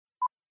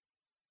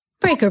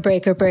Breaker,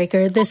 breaker,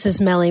 breaker. This is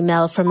Melly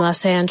Mel from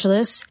Los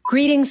Angeles.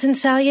 Greetings and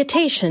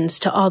salutations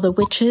to all the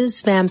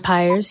witches,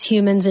 vampires,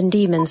 humans, and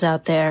demons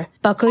out there.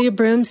 Buckle your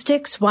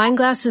broomsticks, wine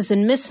glasses,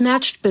 and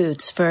mismatched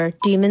boots for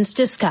Demons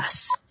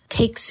Discuss.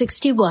 Take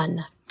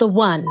 61, the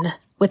one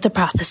with the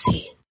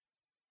prophecy.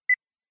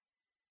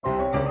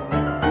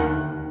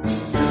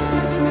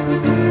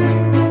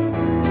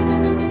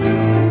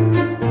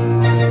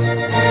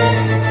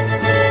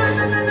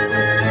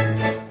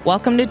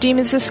 Welcome to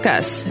Demons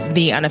Discuss,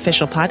 the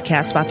unofficial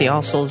podcast about the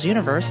All Souls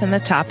universe and the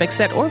topics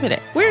that orbit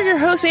it. We're your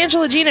hosts,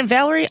 Angela, Jean, and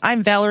Valerie.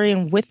 I'm Valerie,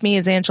 and with me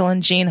is Angela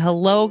and Jean.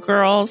 Hello,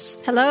 girls.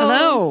 Hello.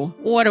 Hello.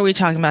 What are we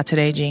talking about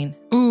today, Jean?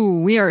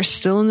 Ooh, we are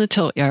still in the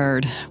tilt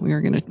yard. We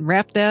are going to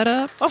wrap that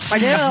up. Oh, my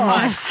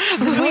God.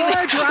 we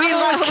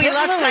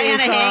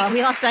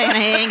left Diana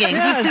hanging.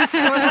 Yes.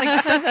 I was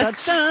like, da, da,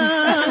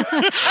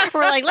 da.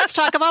 We're like, let's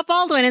talk about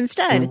Baldwin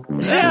instead.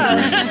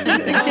 Yes.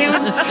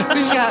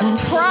 We've got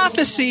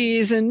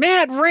prophecies and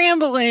mad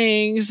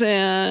ramblings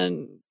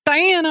and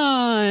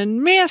Diana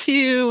and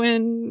Matthew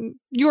and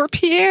your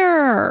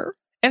Pierre.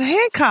 And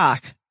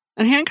Hancock.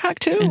 And Hancock,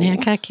 too. And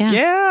Hancock, yeah.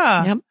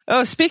 Yeah. Yep.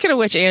 Oh, speaking of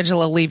which,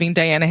 Angela leaving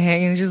Diana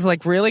hanging. She's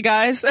like, really,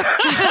 guys?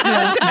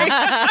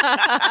 I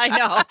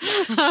know.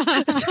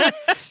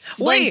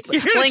 Wait,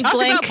 Blink, you're going to talk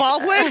blink. about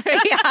Baldwin?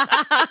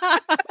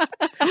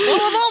 Well,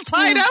 I'm all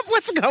tied up.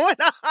 What's going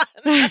on?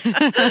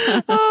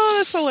 Oh,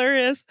 that's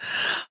hilarious.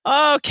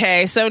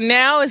 Okay, so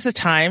now is the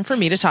time for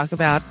me to talk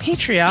about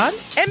Patreon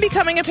and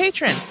becoming a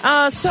patron.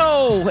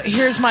 So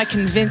here's my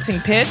convincing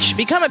pitch.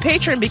 Become a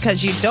patron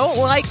because you don't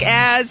like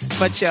ads,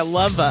 but you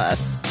love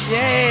us.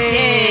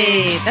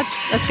 Yay!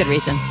 That's a good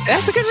reason.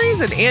 That's a good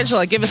reason.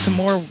 Angela, give us some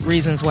more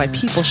reasons why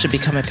people should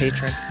become a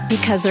patron.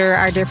 Because there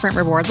are different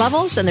reward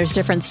levels and there's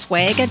different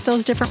swag at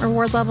those different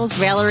reward levels.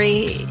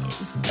 Valerie's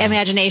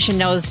imagination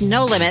knows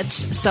no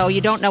limits, so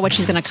you don't know what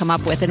she's going to come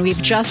up with. And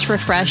we've just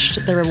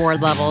refreshed the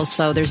reward levels,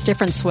 so there's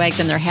different swag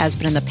than there has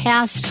been in the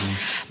past.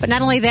 But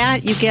not only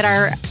that, you get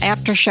our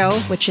after show,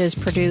 which is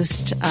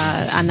produced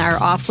on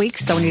our off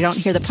weeks. So when you don't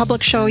hear the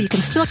public show, you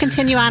can still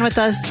continue on with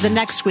us the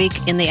next week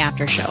in the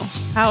after show.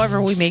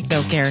 However, we make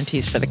no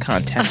guarantees for the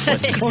content.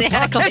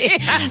 Exactly.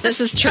 This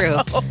is true.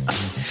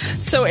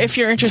 So if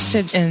you're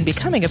interested in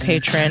becoming a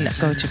patron,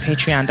 go to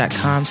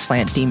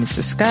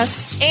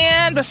patreon.com/demonsdiscuss.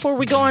 And before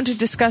we go on to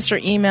discuss our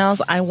emails,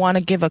 I want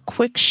to give a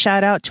quick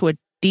shout out to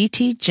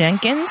DT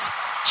Jenkins.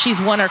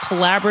 She's won our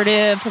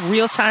collaborative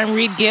real-time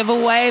read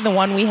giveaway, the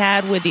one we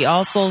had with the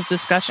All Souls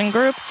discussion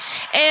group.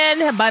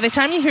 And by the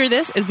time you hear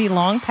this, it'll be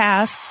long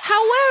past.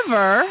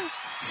 However,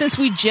 since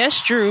we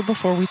just drew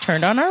before we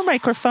turned on our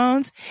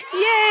microphones,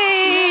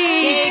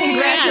 yay!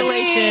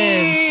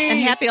 Congratulations!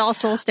 And happy All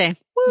Souls Day.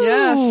 Woo.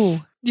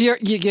 Yes.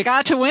 You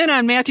got to win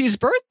on Matthew's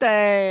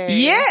birthday.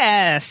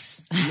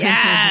 Yes.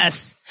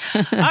 Yes.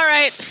 All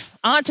right.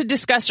 On to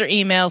discuss our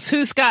emails.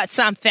 Who's got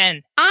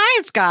something?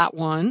 I've got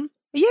one.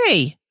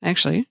 Yay.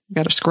 Actually, I've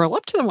got to scroll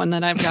up to the one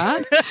that I've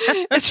got.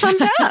 It's from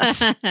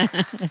Beth.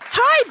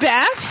 Hi,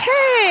 Beth.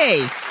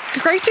 Hey.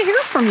 Great to hear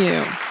from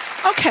you.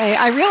 Okay,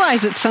 I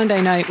realize it's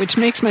Sunday night, which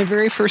makes my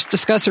very first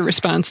discusser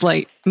response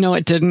late. No,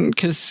 it didn't,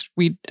 because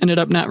we ended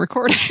up not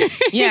recording.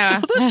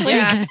 Yeah. So this week,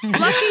 Yeah.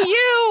 Lucky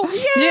you.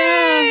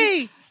 Yay.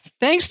 Yeah.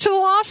 Thanks to the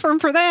law firm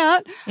for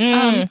that.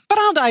 But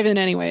I'll dive in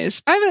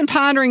anyways. I've been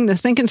pondering the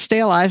think and stay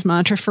alive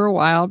mantra for a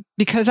while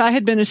because I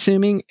had been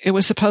assuming it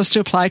was supposed to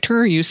apply to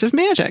her use of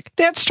magic.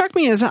 That struck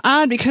me as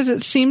odd because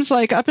it seems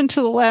like up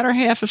until the latter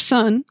half of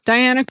Sun,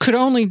 Diana could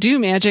only do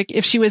magic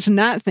if she was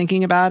not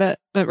thinking about it,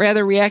 but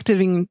rather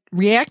reacting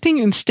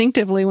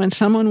instinctively when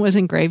someone was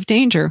in grave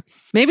danger.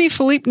 Maybe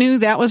Philippe knew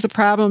that was the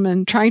problem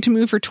and trying to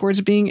move her towards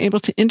being able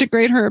to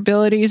integrate her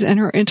abilities and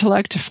her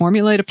intellect to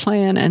formulate a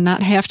plan and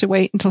not have to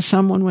wait until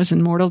someone was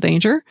in mortal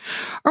danger?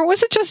 Or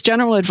was it just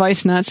general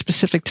advice not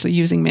specific to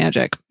using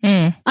magic?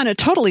 On a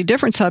totally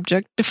different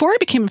subject, before I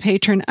became a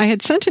patron, I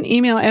had sent an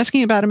email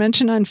asking about a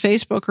mention on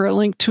Facebook or a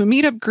link to a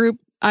meetup group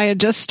I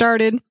had just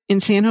started in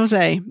San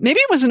Jose.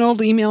 Maybe it was an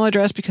old email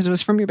address because it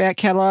was from your back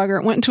catalog, or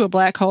it went into a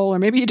black hole, or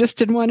maybe you just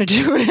didn't want to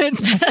do it.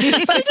 But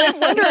I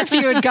did wonder if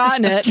you had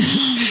gotten it.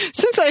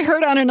 Since I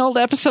heard on an old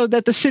episode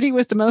that the city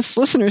with the most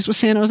listeners was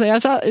San Jose, I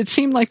thought it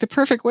seemed like the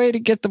perfect way to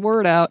get the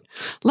word out.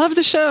 Love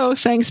the show.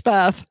 Thanks,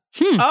 Beth.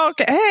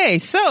 Okay. Hey,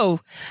 so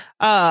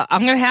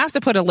I'm going to have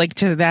to put a link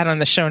to that on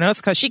the show notes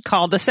because she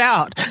called us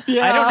out.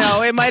 Yeah. I don't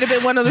know. It might have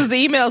been one of those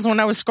emails when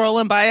I was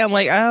scrolling by. I'm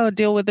like, oh,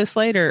 deal with this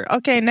later.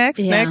 Okay, next.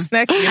 You know?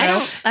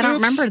 I don't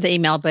remember the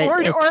email, but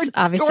it's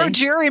obviously. Or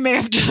Jerry may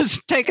have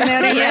just taken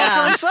that email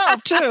for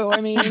himself, too.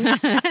 I mean,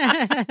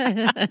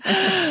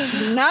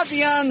 not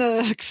beyond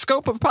the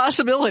scope of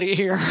possibility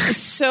here.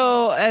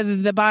 So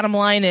the bottom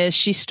line is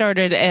she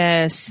started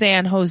as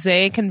San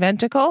Jose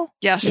Conventicle.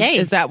 Yes. Yay.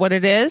 Is that what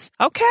it is?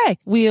 Okay.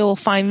 We'll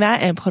find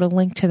that and put a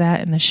link to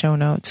that in the show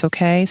notes.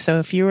 Okay. So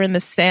if you're in the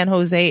San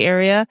Jose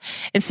area,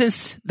 and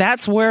since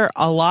that's where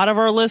a lot of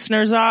our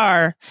listeners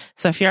are,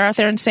 so if you're out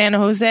there in San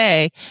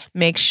Jose,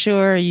 make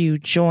sure you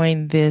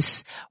join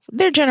this.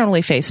 They're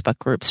generally Facebook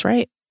groups,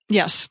 right?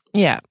 Yes.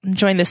 Yeah.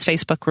 Join this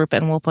Facebook group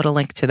and we'll put a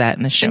link to that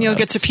in the show And you'll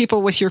notes. get to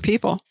people with your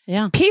people.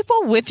 Yeah.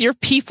 People with your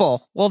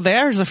people. Well,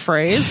 there's a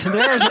phrase.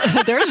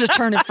 There's a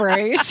turn of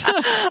phrase.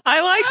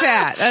 I like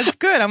that. That's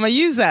good. I'm going to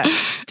use that.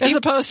 As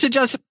opposed to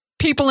just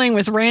peopling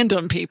with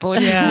random people.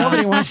 Yeah.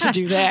 Nobody wants to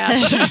do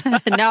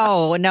that.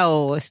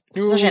 No,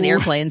 especially on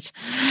airplanes.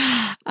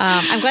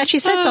 I'm glad she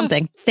said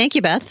something. Thank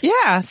you, Beth.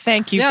 Yeah.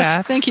 Thank you, Yes,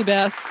 Beth. thank you,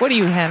 Beth. What do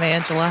you have,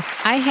 Angela?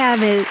 I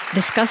have a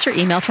discusser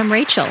email from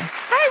Rachel.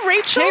 Hi,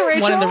 Rachel. Hey,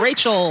 Rachel. One of the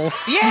Rachels.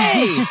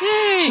 Yay.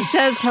 She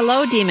says,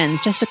 hello,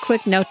 demons. Just a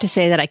quick note to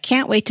say that I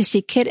can't wait to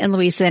see Kit and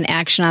Louisa in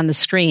action on the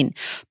screen.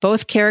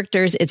 Both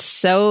characters, it's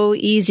so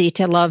easy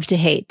to love to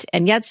hate,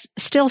 and yet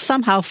still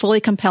somehow fully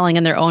compelling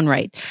in their own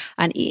right.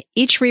 On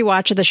each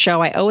rewatch of the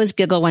show, I always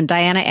giggle when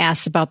Diana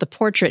asks about the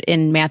portrait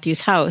in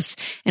Matthew's house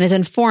and is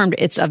informed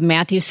it's of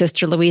Matthew's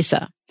sister,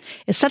 Louisa.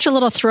 It's such a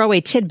little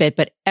throwaway tidbit,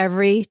 but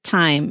every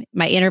time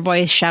my inner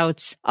voice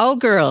shouts, oh,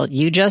 girl,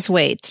 you just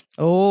wait.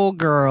 Oh,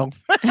 girl.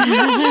 It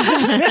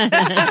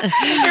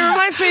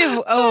reminds me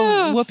of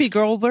Whoopi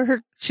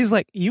Goldberg. She's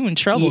like, you in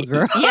trouble,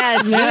 girl.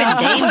 Yes, you in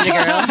danger,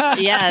 girl.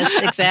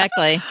 Yes,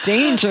 exactly.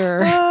 Danger.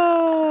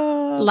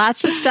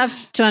 Lots of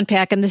stuff to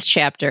unpack in this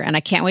chapter, and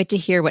I can't wait to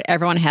hear what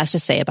everyone has to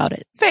say about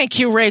it. Thank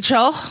you,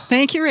 Rachel.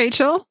 Thank you,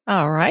 Rachel.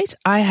 All right.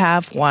 I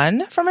have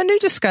one from a new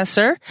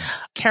discusser,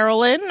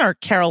 Carolyn or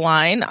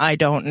Caroline. I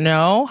don't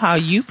know how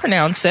you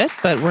pronounce it,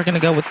 but we're going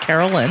to go with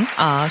Carolyn.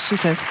 She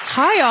says,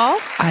 hi, all.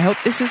 I hope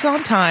this is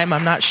on time.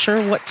 I'm not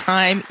sure what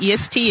time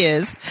EST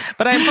is,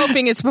 but I'm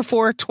hoping it's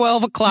before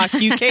 12 o'clock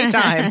UK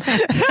time.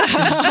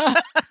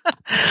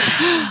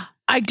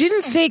 I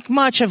didn't think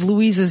much of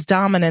Louisa's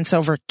dominance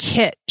over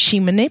Kit. She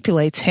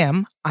manipulates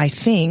him, I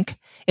think,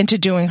 into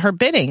doing her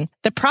bidding.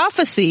 The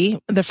prophecy,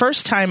 the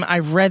first time I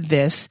read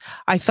this,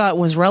 I thought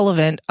was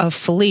relevant of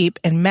Philippe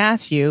and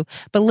Matthew,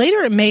 but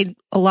later it made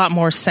a lot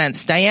more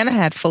sense. Diana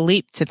had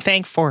Philippe to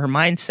thank for her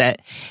mindset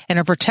and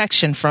her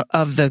protection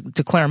of the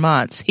de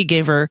Clermonts. He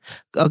gave her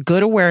a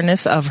good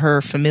awareness of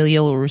her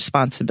familial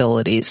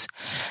responsibilities.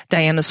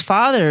 Diana's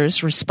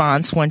father's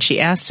response when she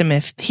asked him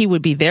if he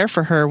would be there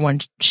for her when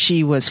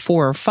she was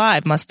 4 or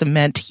 5 must have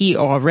meant he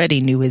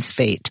already knew his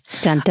fate.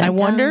 Dun, dun, I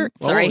wonder.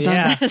 dun. Sorry. Oh,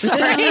 yeah.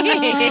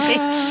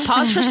 Sorry.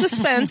 Pause for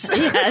suspense.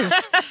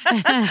 Yes.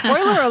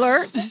 Spoiler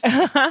alert.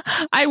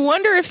 I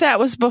wonder if that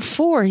was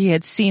before he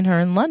had seen her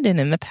in London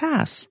in the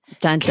past.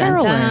 Dun, dun,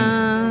 Carolyn.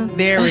 dun.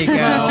 There we go.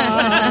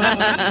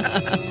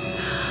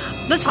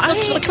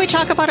 Can we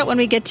talk about it when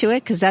we get to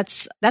it? Because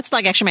that's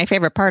like actually my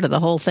favorite part of the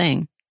whole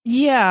thing.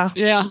 Yeah.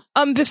 Yeah.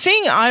 The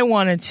thing I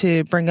wanted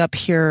to bring up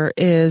here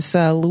is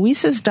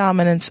Louisa's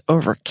dominance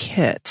over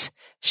Kit.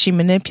 She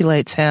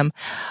manipulates him,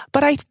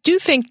 but I do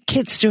think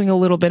Kit's doing a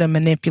little bit of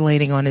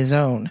manipulating on his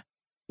own.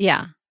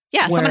 Yeah.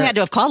 Yeah, someone Where- had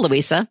to have called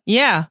Louisa.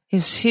 Yeah.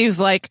 He was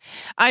like,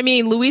 I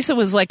mean, Louisa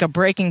was like a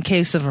breaking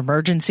case of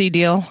emergency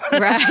deal.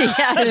 Right.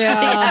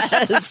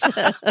 Yes.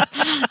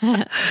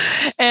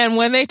 Yes. And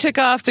when they took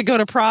off to go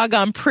to Prague,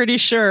 I'm pretty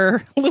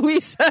sure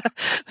Louisa,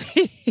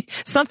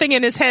 something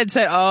in his head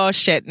said, oh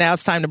shit, now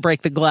it's time to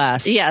break the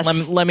glass. Yes.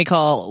 Let me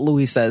call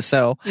Louisa.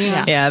 So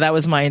Yeah. yeah, that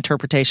was my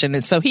interpretation.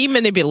 And so he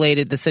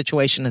manipulated the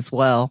situation as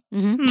well.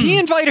 He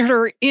invited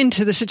her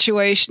into the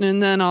situation,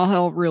 and then all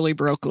hell really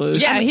broke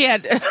loose. Yeah, he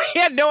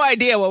had no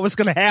idea what was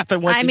going to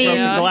happen once I he mean, broke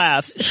the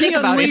glass. He Think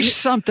about it. unleashed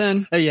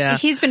something. Yeah.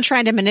 He's been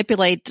trying to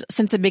manipulate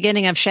since the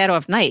beginning of Shadow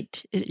of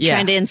Night,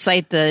 trying to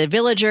incite the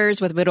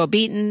villagers with Widow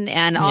Beaton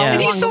and all Yeah.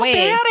 And along he's the so way.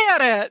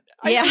 bad at it.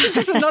 Yeah. I think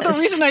that's another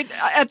reason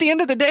at the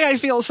end of the day, I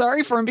feel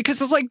sorry for him,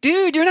 because it's like,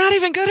 dude, you're not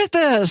even good at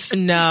this.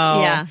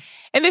 No. Yeah.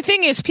 And the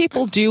thing is,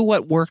 people do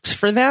what works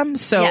for them.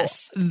 So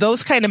Yes.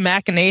 those kind of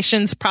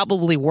machinations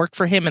probably worked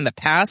for him in the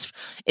past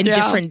in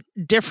Yeah.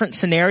 different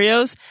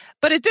scenarios,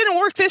 but it didn't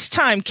work this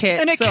time,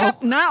 Kit. And it so.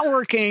 kept not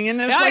working. And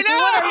it was I like,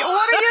 know.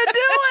 what are you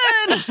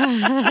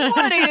doing?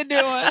 What are you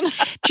doing?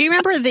 Do you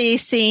remember the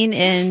scene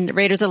in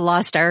Raiders of the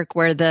Lost Ark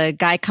where the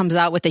guy comes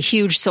out with a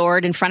huge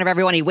sword in front of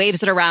everyone? He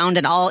waves it around,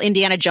 and all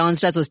Indiana Jones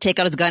does was take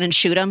out his gun and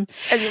shoot him.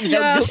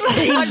 Yes.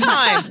 One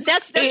time.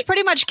 That's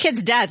pretty much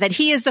Kid's death. That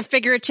he is the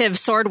figurative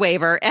sword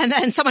waver, and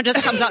then someone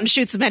just comes out and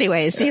shoots him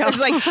anyways. You know, It's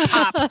like,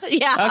 pop.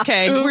 yeah,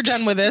 Okay, we're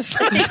done with this.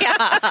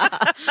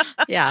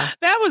 yeah.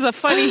 That was a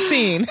funny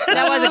scene.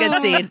 That was a good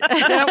scene.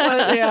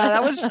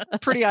 That was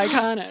pretty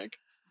iconic.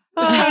 It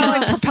was kind of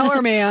like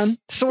Propeller Man,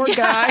 sword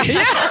guy.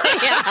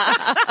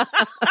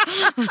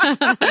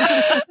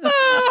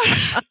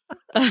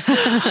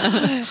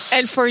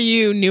 And for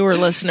you newer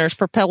listeners,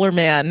 Propeller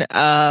Man,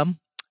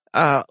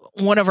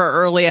 one of our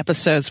early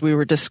episodes, we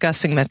were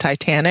discussing the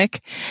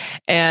Titanic,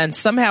 and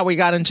somehow we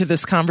got into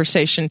this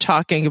conversation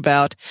talking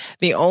about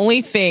the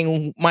only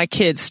thing my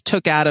kids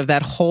took out of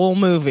that whole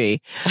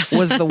movie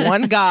was the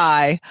one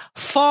guy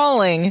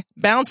falling,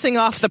 bouncing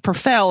off the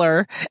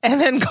propeller, and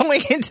then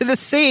going into the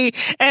sea.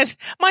 And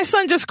my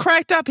son just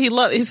cracked up. He's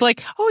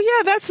like, oh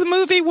yeah, that's the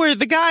movie where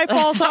the guy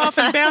falls off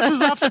and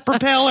bounces off the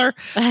propeller.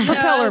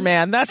 Propeller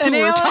Man. That's who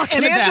we're talking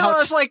and about.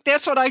 Angela's like,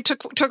 that's what I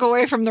took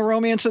away from the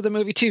romance of the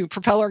movie too.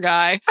 Propeller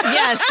guy.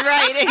 Yes,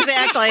 right,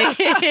 exactly.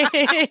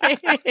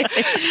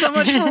 So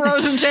much for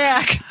Rose and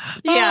Jack.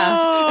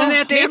 Yeah. And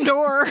that damn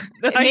door.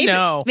 I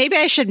know. Maybe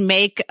I should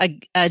make a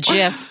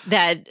GIF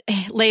that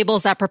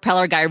labels that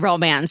propeller guy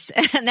romance.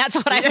 And that's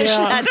what I wish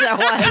that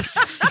was.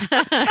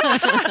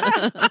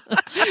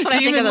 That's what I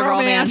think of the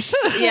romance.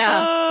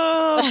 Yeah.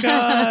 Oh,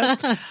 God.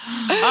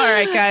 All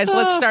right, guys,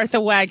 let's start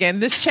the wagon.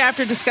 This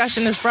chapter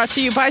discussion is brought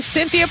to you by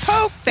Cynthia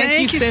Pope.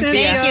 Thank you,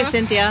 Cynthia. Thank you,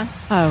 Cynthia.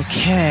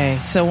 Okay,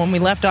 so when we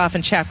left off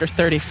in chapter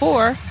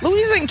 34,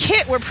 Louisa and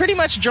Kit were pretty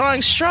much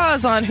drawing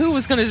straws on who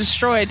was going to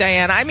destroy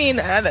Diana. I mean,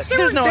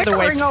 there's no other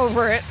way.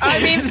 Over it.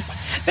 I mean,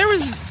 there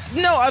was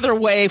no other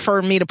way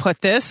for me to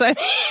put this.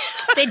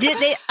 They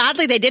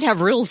did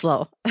have rules,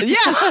 though. Yeah.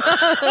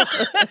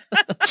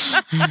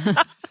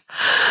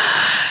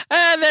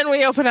 And then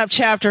we open up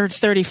chapter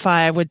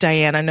 35 with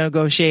Diana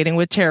negotiating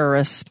with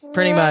terrorists,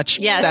 pretty much.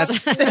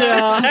 Yes.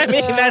 I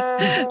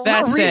mean,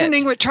 that's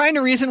reasoning trying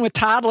to reason with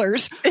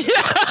toddlers.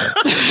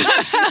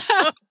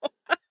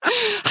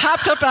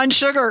 Hopped up on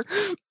sugar.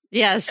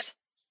 Yes.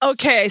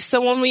 Okay,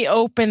 so when we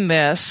open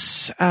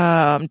this,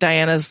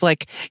 Diana's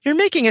like, "You're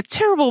making a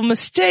terrible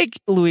mistake,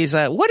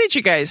 Louisa." What did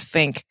you guys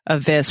think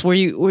of this? Were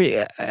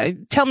you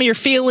tell me your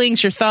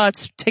feelings, your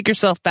thoughts. Take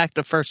yourself back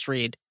to first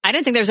read. I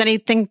didn't think there was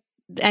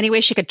any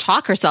way she could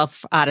talk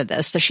herself out of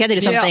this. So she had to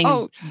do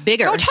something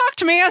bigger. Go talk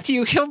to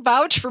Matthew. He'll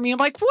vouch for me. I'm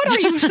like, what are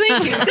you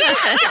thinking?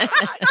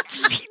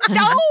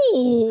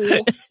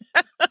 No.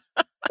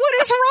 What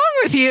is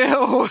wrong with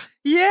you?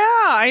 Yeah,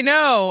 I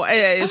know.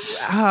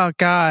 Oh,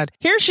 God.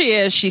 Here she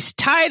is. She's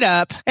tied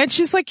up, and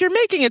she's like, "You're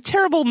making a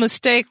terrible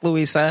mistake,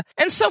 Louisa."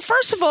 And so,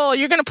 first of all,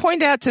 you're going to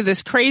point out to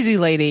this crazy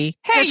lady,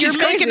 "Hey, you're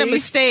making a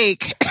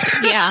mistake."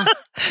 Yeah.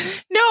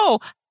 No.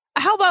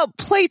 How about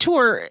play to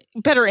her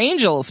better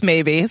angels,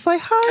 maybe? It's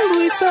like, "Hi,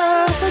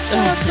 Louisa. What's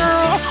up,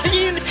 girl?"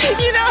 You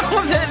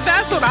know,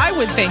 that's what I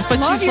would think. But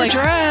Love she's your like,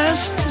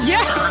 dress.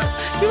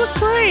 "Yeah, you look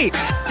great.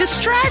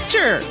 Distract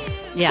her.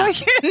 Yeah.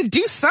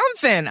 Do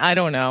something." I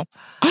don't know.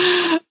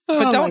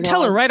 But don't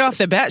tell her right off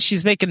the bat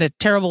she's making a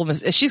terrible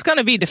mistake. She's going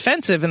to be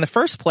defensive in the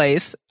first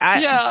place.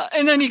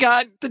 And then you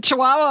got the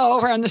Chihuahua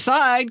over on the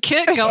side,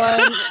 Kit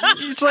going.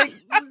 It's like,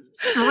 really?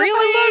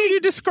 I love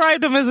you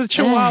described him as a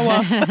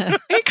Chihuahua.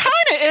 He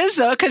kind of is,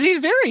 though, because he's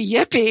very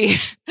yippy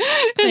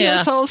in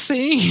this whole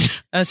scene.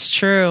 That's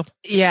true.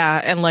 Yeah,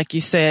 and like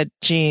you said,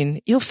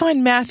 Jean, you'll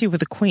find Matthew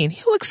with the Queen.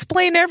 He'll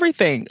explain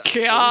everything.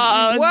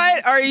 God.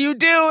 What are you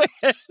doing?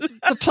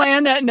 The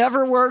plan that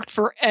never worked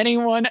for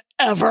anyone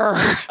ever.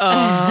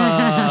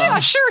 Yeah,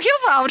 sure,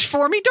 he'll vouch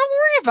for me. Don't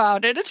worry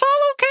about it. It's all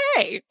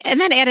okay.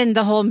 And then add in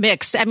the whole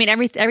mix. I mean,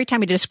 every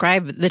time you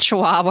describe the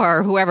Chihuahua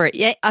or whoever,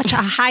 a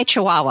high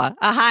Chihuahua,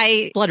 a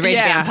high blood rage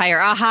vampire,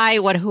 a high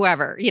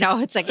whoever,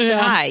 it's like,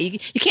 why?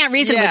 You can't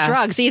reason with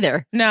drugs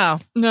either. No,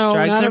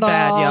 drugs are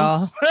bad,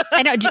 y'all.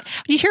 I know.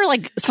 You hear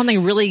like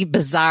something really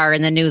bizarre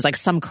in the news, like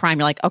some crime.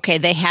 You're like, okay,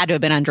 they had to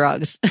have been on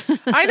drugs.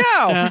 I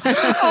know.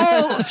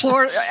 Oh,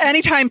 Florida!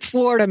 Anytime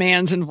Florida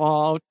man's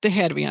involved, they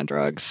had to be on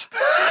drugs.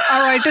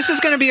 All right, this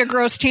is going to be a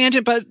gross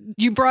tangent, but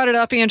you brought it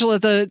up, Angela.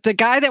 The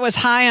guy that was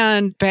high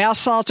on bath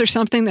salts or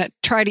something that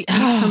tried to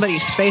eat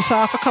somebody's face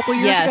off a couple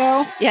years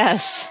ago.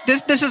 Yes.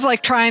 This is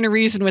like trying to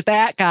reason with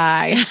that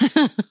guy.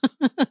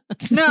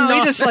 No,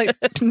 he just like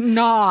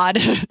nod.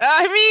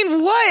 I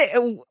mean,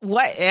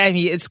 what? I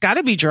mean, it's got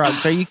to be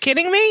drugs. Are you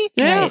kidding me?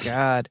 Yeah. Oh,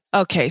 God.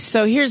 Okay,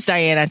 so here's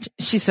Diana.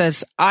 She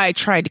says, "I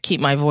tried to keep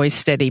my voice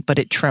steady, but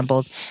it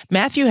trembled.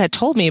 Matthew had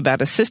told me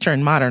about a sister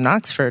in modern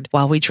Oxford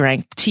while we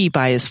drank tea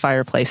by his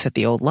fireplace at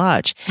the old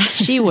lodge.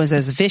 She was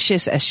as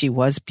vicious as she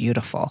was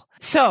beautiful."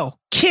 So,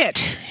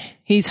 Kit,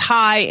 he's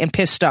high and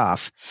pissed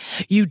off.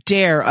 "You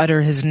dare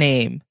utter his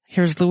name."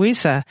 Here's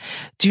Louisa.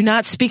 "Do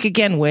not speak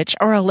again, witch,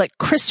 or I'll let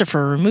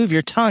Christopher remove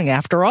your tongue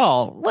after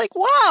all." Like,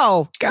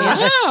 wow.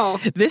 God. Wow.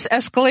 This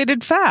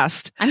escalated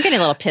fast. I'm getting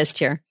a little pissed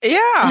here.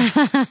 Yeah.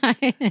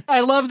 I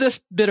love this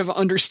bit of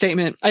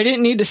understatement. I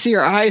didn't need to see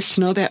her eyes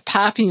to know that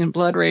Poppy and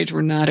Blood Rage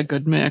were not a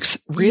good mix.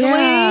 Really?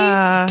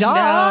 Yeah. Duh.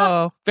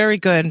 No. Very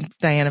good,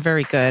 Diana.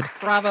 Very good.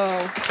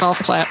 Bravo. Golf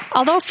clap.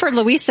 Although for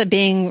Louisa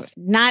being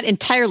not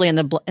entirely in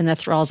the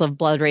thralls of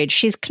Blood Rage,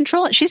 she's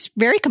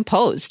very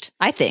composed,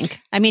 I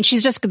think. I mean,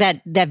 she's just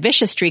that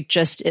vicious streak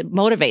it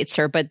motivates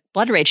her, but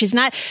Blood Rage, she's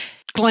not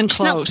Glenn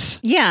Close.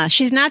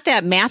 She's not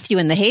that Matthew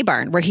in the hay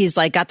barn where he's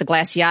like got the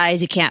glassy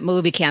eyes, he can't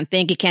move, he can't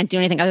think, he can't do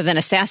anything other than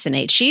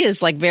assassinate. She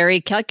is like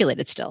very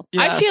calculated still.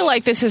 Yes. I feel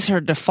like this is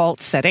her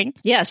default setting.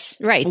 Yes,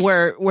 right.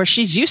 Where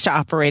she's used to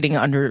operating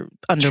under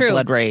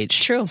Blood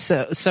Rage. True.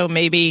 So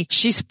maybe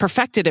she's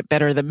perfected it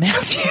better than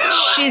Matthew.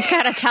 She's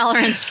got a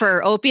tolerance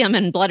for opium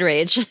and Blood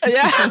Rage.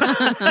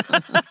 Yeah.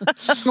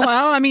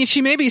 Well, I mean,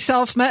 she may be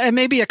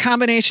maybe a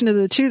combination of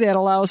the two that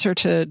allows her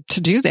to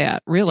do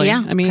that, really.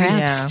 Yeah, I mean,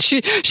 perhaps.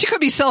 she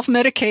could be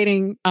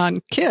self-medicating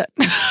on Kit.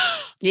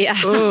 Yeah.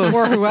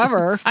 or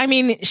whoever. I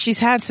mean, she's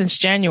had since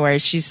January.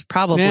 She's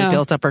probably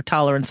built up her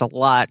tolerance a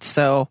lot.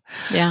 So,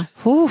 yeah.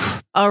 Whew.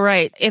 All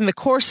right. In the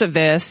course of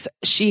this,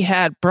 she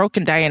had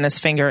broken Diana's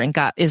finger and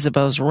got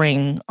Isabeau's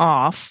ring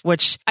off,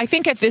 which I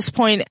think at this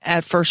point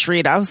at first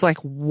read, I was like,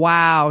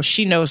 wow,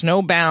 she knows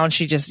no bounds.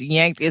 She just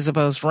yanked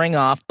Isabeau's ring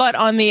off. But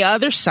on the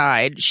other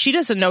side, she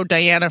doesn't know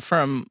Diana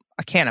from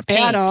a can of paint.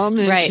 Adam,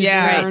 and right. she's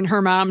wearing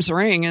her mom's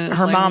ring. And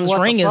her mom's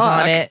ring is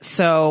on it.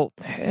 So,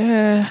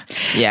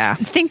 yeah.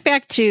 Think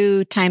back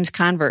to Times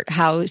Convert,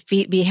 how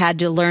Phoebe had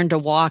to learn to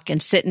walk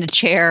and sit in a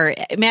chair.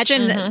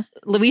 Imagine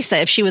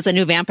Louisa, if she was a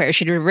new vampire,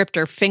 she'd have ripped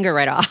her finger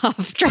right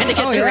off trying to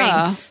get the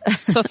ring.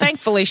 So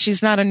thankfully,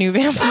 she's not a new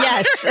vampire.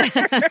 Yes.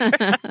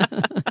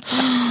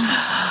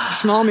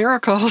 Small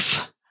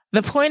miracles.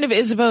 The point of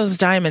Isabeau's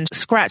diamond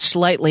scratched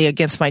lightly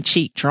against my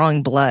cheek,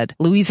 drawing blood.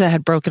 Louisa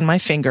had broken my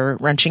finger,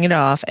 wrenching it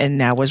off, and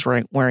now was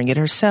wearing it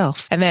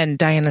herself. And then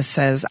Diana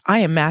says, I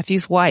am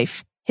Matthew's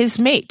wife, his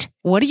mate.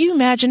 What do you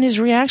imagine his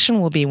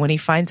reaction will be when he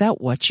finds out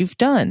what you've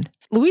done?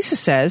 Louisa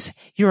says,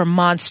 you're a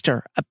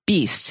monster, a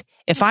beast.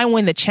 If I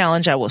win the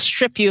challenge, I will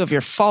strip you of your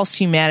false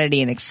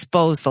humanity and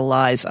expose the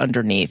lies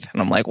underneath.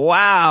 And I'm like,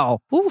 wow.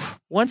 Oof.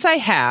 Once I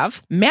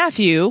have,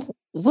 Matthew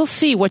will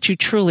see what you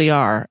truly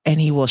are,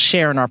 and he will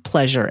share in our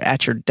pleasure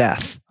at your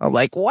death. I'm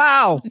like,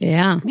 wow.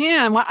 Yeah.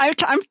 Yeah.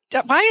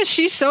 Why is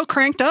she so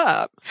cranked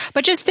up?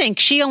 But just think,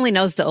 she only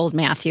knows the old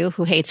Matthew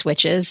who hates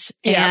witches.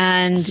 Yeah.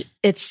 And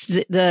it's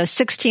the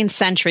 16th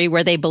century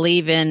where they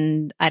believe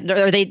in,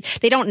 or they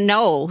don't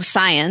know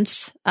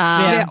science.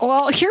 Yeah.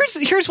 Well,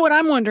 here's what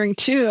I'm wondering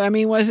too. I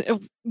mean,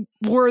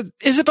 were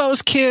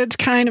Isabeau's kids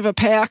kind of a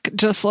pack,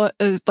 just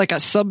like a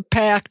sub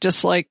pack,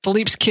 just like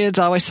Philippe's kids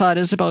always thought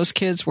Isabeau's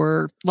kids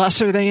were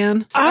lesser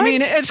than? I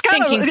mean, it's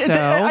kind of, so.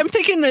 I'm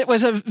thinking that it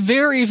was a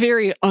very,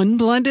 very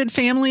unblended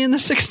family in the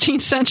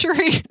 16th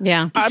century.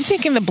 Yeah. I'm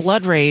thinking the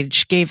blood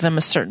rage gave them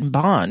a certain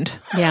bond.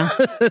 Yeah.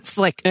 It's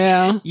like,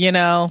 you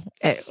know,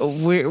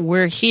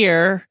 we're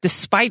here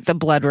despite the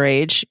blood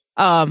rage.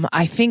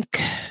 I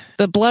think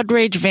the blood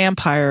rage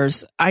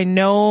vampires, I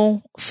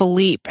know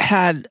Philippe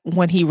had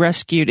when he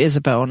rescued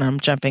Isabeau, and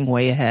I'm jumping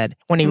way ahead.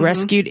 When he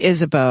rescued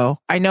Isabeau,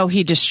 I know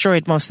he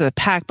destroyed most of the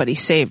pack, but he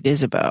saved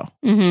Isabeau.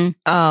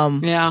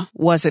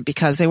 Was it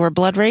because they were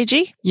blood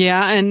ragey?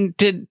 Yeah. And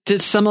did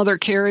some other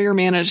carrier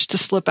manage to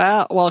slip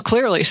out? Well,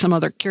 clearly some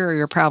other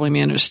carrier probably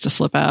managed to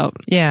slip out.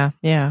 Yeah.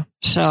 Yeah.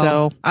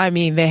 So I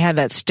mean, they had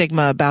that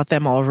stigma about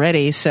them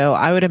already. So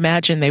I would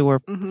imagine they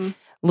were,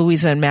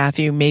 Louisa and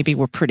Matthew maybe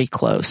were pretty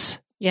close.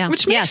 Yeah.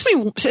 Which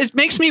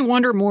makes me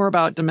wonder more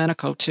about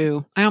Domenico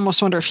too. I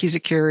almost wonder if he's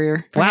a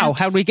carrier. Perhaps. Wow.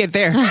 How'd we get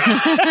there? The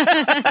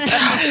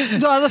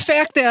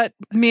fact that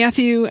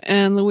Matthew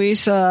and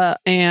Louisa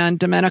and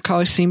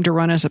Domenico seem to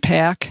run as a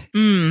pack.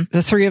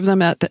 The three of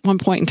them at one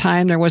point in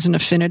time, there was an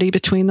affinity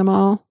between them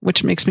all,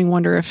 which makes me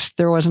wonder if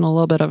there wasn't a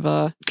little bit of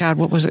a, God,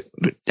 what was it?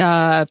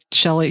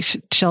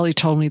 Shelley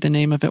told me the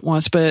name of it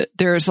once, but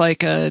there's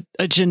like a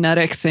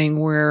genetic thing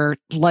where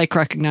like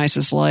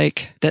recognizes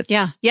like that.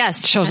 Yeah.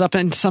 Yes. Shows up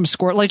in some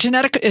score. Like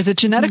genetic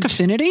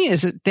affinity?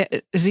 Is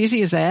it as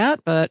easy as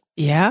that? But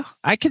yeah,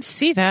 I could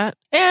see that.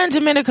 And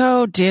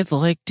Domenico did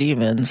like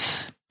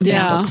demons.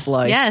 Yeah.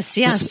 Yes.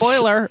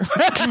 Spoiler.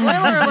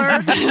 Spoiler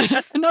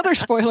alert. Another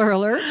spoiler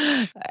alert.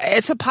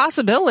 It's a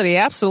possibility.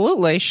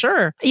 Absolutely.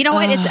 Sure. You know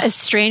what? It's as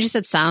strange as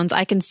it sounds.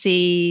 I can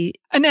see.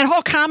 And that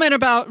whole comment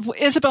about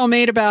Isabeau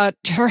made about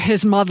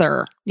his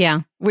mother.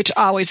 Yeah. Which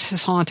always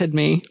has haunted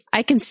me.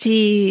 I can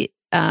see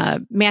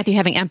Matthew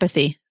having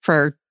empathy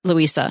for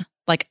Louisa.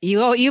 Like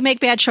you make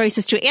bad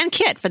choices too, and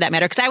Kit for that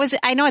matter. Because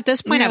I know at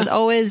this point I was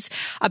always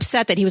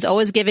upset that he was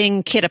always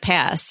giving Kit a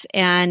pass,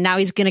 and now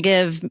he's going to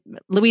give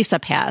Louisa a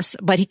pass.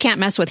 But he can't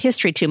mess with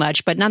history too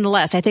much. But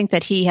nonetheless, I think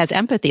that he has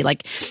empathy.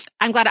 Like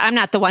I'm glad I'm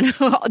not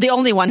the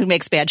only one who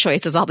makes bad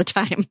choices all the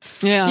time.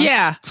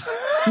 Yeah.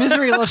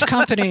 Misery loves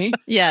company.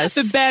 Yes,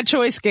 the bad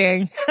choice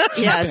gang.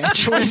 Yes, bad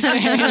choice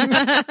gang.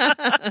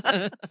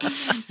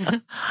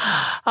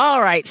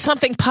 All right,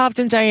 something popped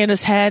in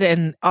Diana's head,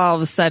 and all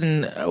of a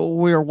sudden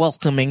we're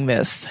welcoming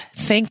this.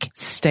 Think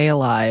stay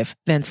alive.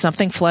 Then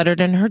something fluttered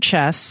in her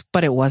chest,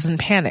 but it wasn't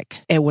panic.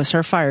 It was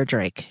her fire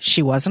drake.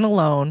 She wasn't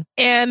alone.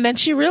 And then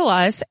she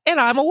realized, and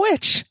I'm a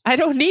witch. I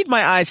don't need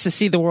my eyes to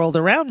see the world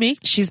around me.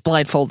 She's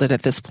blindfolded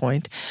at this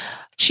point.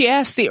 She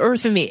asked the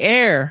earth and the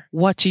air,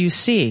 what do you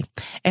see?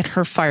 And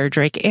her fire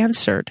drake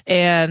answered.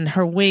 And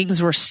her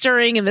wings were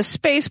stirring in the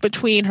space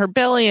between her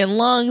belly and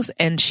lungs,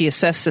 and she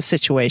assessed the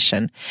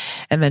situation.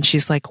 And then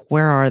she's like,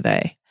 where are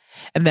they?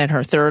 And then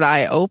her third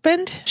eye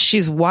opened.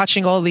 She's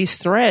watching all these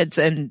threads,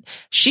 and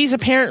she's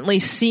apparently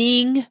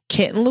seeing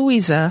Kit and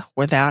Louisa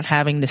without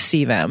having to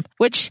see them,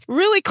 which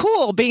really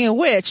cool being a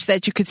witch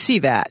that you could see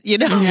that, you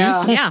know?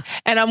 Yeah.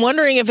 And I'm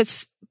wondering if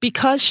it's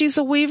because she's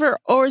a weaver,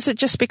 or is it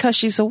just because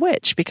she's a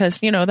witch? Because,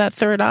 that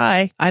third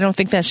eye, I don't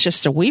think that's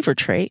just a weaver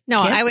trait. No,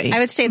 I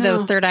would say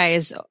the third eye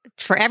is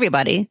for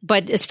everybody.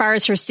 But as far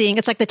as her seeing,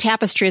 it's like the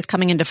tapestry is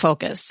coming into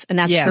focus, and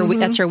that's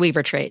that's her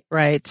weaver trait.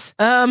 Right.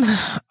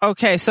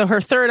 Okay. So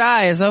her third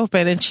eye is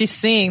open, and she's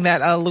seeing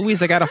that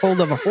Louisa got a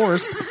hold of a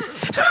horse.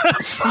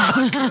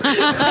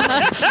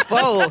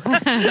 Whoa.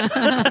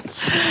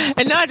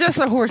 And not just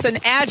a horse, an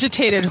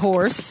agitated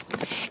horse.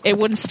 It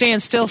wouldn't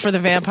stand still for the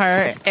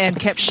vampire and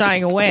kept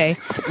shying away.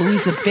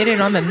 Louisa bit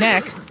it on the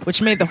neck,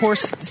 which made the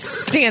horse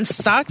stand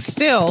stock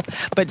still,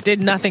 but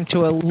did nothing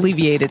to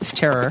alleviate its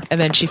terror. And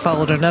then she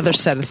followed another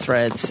set of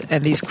threads,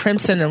 and these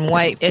crimson and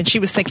white, and she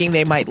was thinking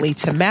they might lead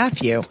to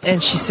Matthew.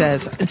 And she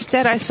says,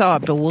 instead I saw a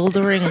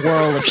bewildering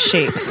whirl of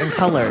shapes and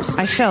colors.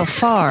 I fell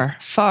far,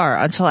 far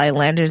until I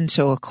landed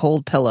into a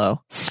cold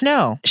pillow.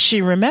 Snow.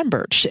 She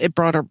remembered. It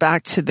brought her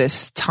back to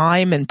this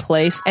time and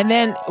place. And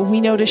then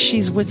we notice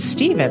she's with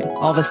Stephen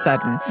all of a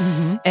sudden.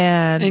 Mm-hmm.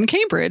 And in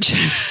Cambridge.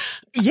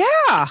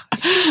 Yeah.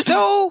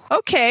 So,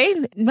 okay.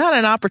 Not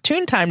an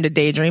opportune time to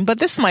daydream, but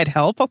this might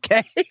help.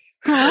 Okay.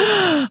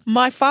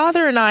 My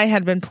father and I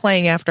had been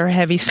playing after a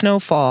heavy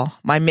snowfall.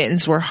 My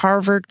mittens were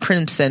Harvard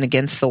crimson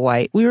against the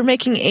white. We were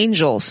making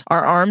angels,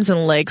 our arms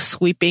and legs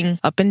sweeping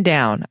up and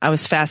down. I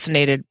was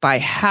fascinated by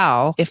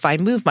how, if I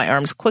moved my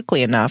arms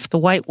quickly enough, the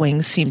white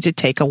wings seemed to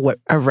take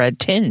a red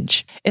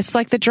tinge. It's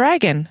like the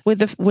dragon with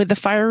the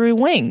fiery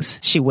wings,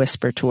 she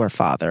whispered to her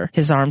father.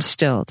 His arms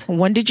stilled.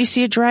 When did you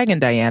see a dragon,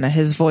 Diana?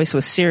 His voice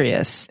was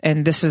serious.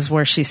 And this is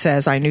where she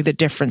says, I knew the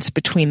difference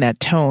between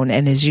that tone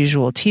and his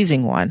usual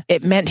teasing one.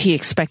 It meant he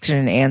expected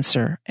an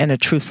answer, and a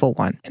truthful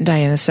one. And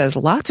Diana says,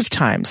 lots of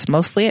times,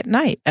 mostly at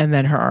night. And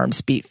then her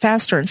arms beat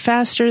faster and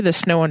faster. The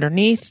snow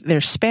underneath their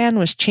span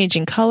was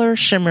changing color,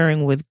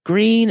 shimmering with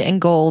green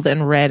and gold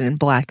and red and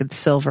black and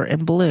silver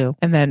and blue.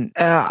 And then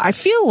I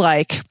feel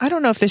like, I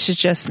don't know if this is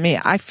just me,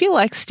 I feel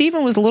like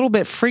Stephen was a little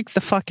bit freaked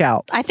the fuck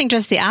out. I think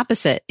just the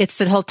opposite. It's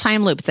the whole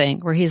time loop thing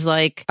where he's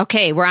like,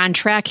 okay, we're on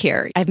track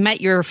here. I've met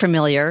your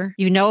familiar.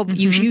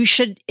 You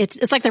should,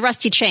 it's like the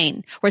rusty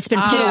chain where it's been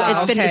put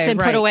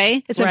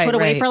away. It's been put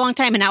away for a long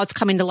time, and now it's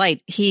coming to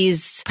light.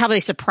 He's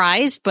probably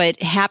surprised,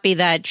 but happy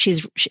that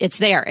it's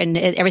there, and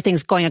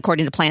everything's going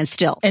according to plan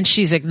still. And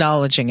she's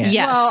acknowledging it.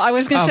 Yes. Well, I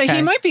was going to say I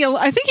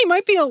think he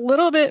might be a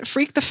little bit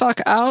freaked the fuck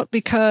out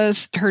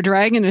because her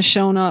dragon has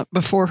shown up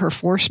before her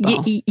force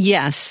spell.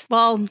 Yes.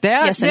 Well,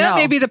 that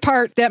may be the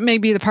part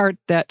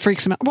that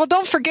freaks him out. Well,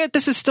 don't forget,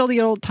 this is still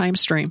the old time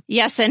stream.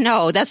 Yes and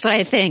no. That's what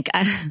I think.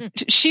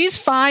 She's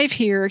 5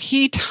 here.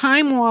 He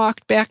time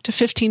walked back to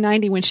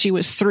 1590 when she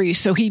was 3,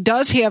 so he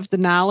does have the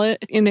knowledge.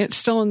 And it's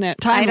still in that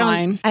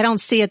timeline. I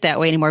don't see it that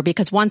way anymore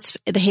because once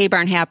the hay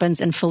barn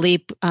happens and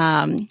Philippe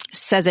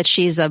says that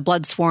she's a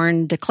blood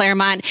sworn to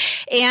Claremont,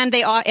 and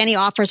he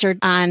offers her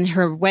on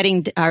her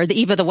wedding or the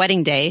eve of the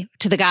wedding day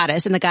to the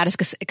goddess, and the goddess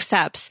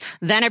accepts,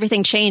 then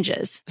everything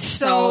changes.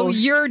 So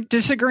you're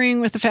disagreeing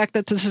with the fact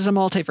that this is a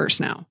multiverse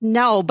now?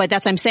 No, but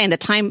that's what I'm saying. The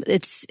time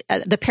it's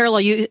the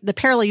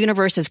parallel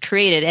universe is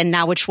created, and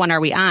now which one are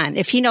we on?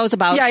 If he knows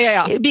about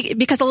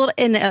because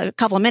in a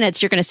couple of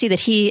minutes you're going to see that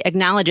he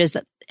acknowledges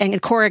that. And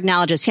Cora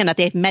acknowledges him that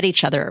they've met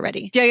each other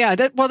already. Yeah.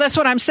 That's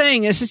what I'm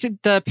saying is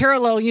the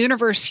parallel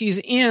universe he's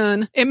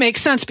in. It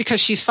makes sense because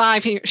she's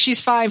 5 here. She's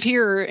 5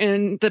 here,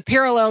 and the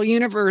parallel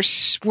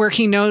universe where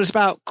he knows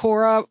about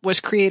Cora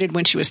was created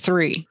when she was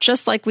 3.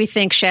 Just like we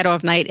think Shadow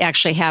of Night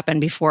actually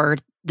happened before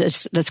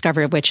the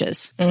discovery of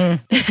witches.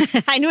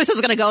 I knew this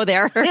was going to go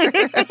there.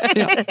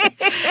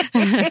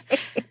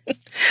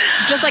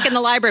 Just like in the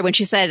library when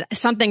she said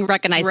something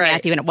recognized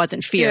Matthew and it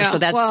wasn't fear. Yeah. So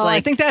that's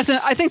I think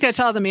that's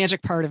all the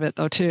magic part of it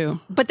though too.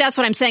 But that's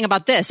what I'm saying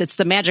about this. It's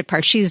the magic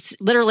part. She's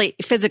literally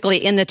physically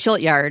in the tilt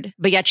yard,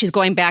 but yet she's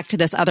going back to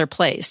this other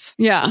place.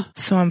 Yeah.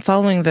 So I'm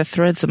following the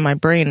threads of my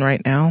brain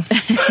right now.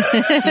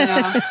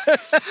 Yeah.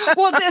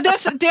 Well,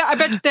 I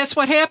bet that's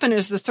what happened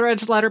is the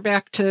threads led her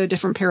back to a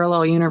different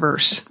parallel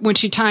universe. When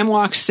she time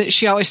walks,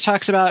 she always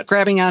talks about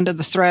grabbing onto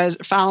the threads,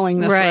 following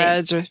the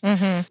threads.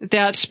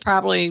 That's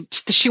probably,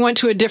 she went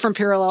to that different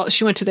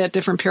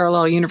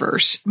parallel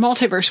universe.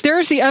 Multiverse.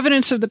 There's the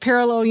evidence of the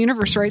parallel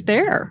universe right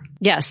there.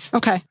 Yes.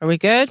 Okay. Are we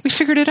good? We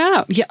figured it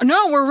out. Yeah.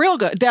 No, we're real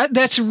good.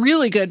 That's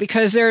really good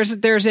because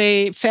there's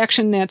a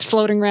faction that's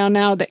floating around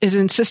now that is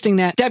insisting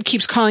that Deb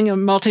keeps calling it a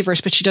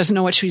multiverse, but she doesn't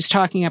know what she's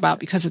talking about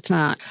because it's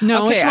not.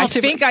 No, okay, it's I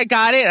think I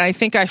got it. I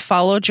think I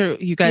followed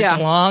you guys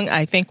along.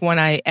 I think when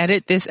I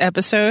edit this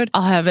episode,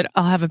 I'll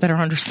have a better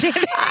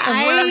understanding.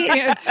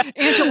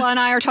 Angela and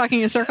I are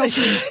talking in circles.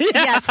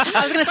 Yes.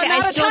 I was going to say,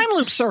 not a time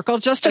loop circle,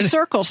 just a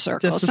circle. It's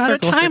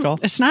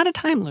not a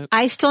time loop.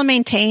 I still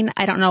maintain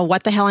I don't know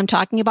what the hell I'm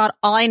talking about.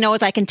 All I know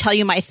is I can tell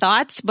you my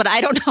thoughts, but I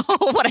don't know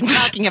what I'm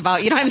talking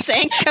about. You know what I'm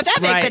saying? If that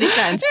makes any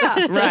sense.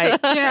 Yeah. Right.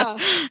 Yeah.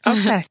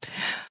 Okay.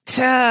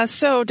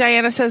 So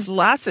Diana says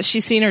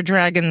she's seen her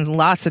dragon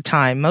lots of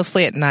time,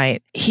 mostly at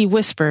night. He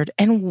whispered,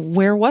 and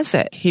where was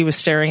it? He was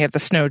staring at the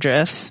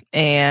snowdrifts,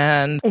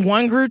 and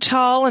one grew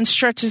tall and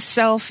stretched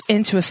itself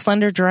into a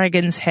slender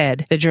dragon's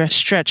head. The drift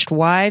stretched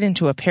wide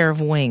into a pair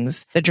of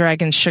wings. The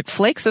dragon shook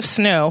flakes of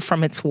snow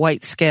from its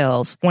white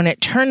scales. When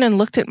it turned and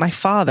looked at my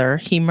father,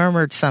 he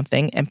murmured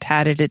something and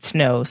patted its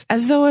nose,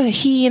 as though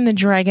he and the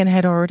dragon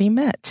had already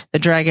met. The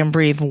dragon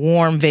breathed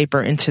warm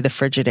vapor into the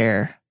frigid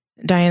air.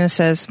 Diana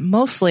says,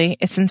 mostly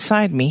it's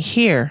inside me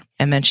here.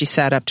 And then she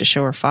sat up to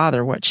show her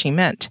father what she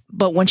meant.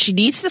 But when she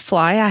needs to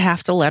fly, I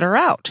have to let her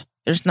out.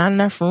 There's not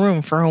enough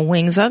room for her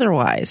wings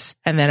otherwise.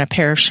 And then a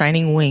pair of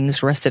shining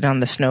wings rested on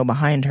the snow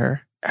behind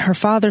her. Her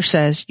father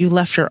says, you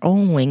left your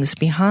own wings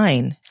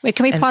behind. Wait,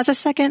 can we pause a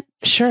second?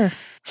 Sure.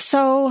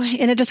 So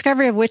in A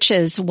Discovery of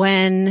Witches,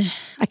 when,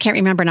 I can't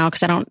remember now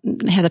because I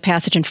don't have the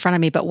passage in front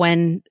of me, but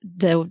when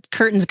the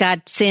curtains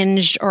got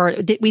singed, or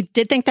we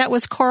did think that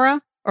was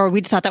Cora, or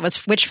we thought that was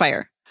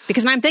Witchfire?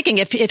 Because I'm thinking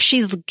if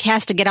she's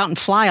has to get out and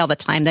fly all the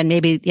time, then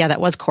maybe, yeah, that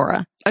was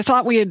Cora. I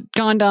thought we had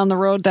gone down the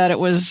road that it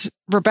was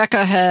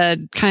Rebecca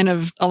had kind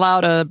of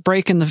allowed a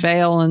break in the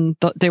veil, and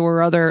there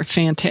were other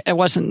it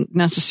wasn't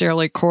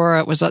necessarily Cora.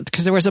 It was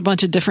because there was a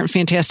bunch of different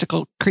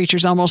fantastical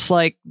creatures, almost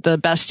like the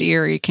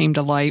bestiary came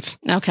to life.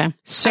 Okay.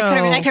 So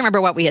I can't remember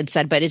what we had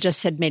said, but it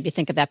just had made me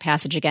think of that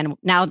passage again.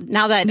 Now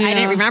that I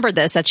didn't remember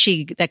this,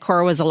 that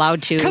Cora was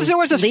allowed to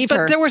leave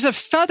her. There was a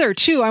feather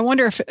too. I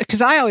wonder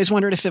because I always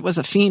wondered if it was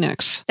a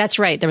phoenix. That's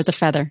right. There was a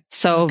feather.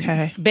 So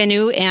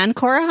Bennu and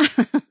Cora.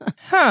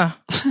 Huh.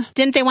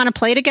 Didn't they want to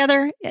play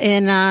together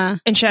in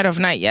Shadow of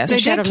Night? Yes. They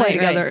did play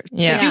together. Right.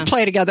 Yeah. They do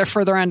play together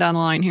further on down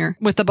the line here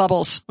with the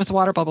bubbles, with the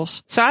water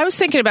bubbles. So I was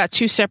thinking about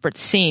two separate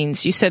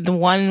scenes. You said the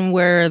one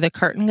where the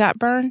curtain got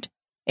burned,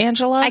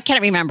 Angela? I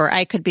can't remember.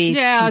 I could be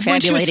confabulating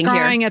when she was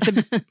scrying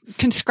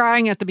here.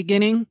 scrying at the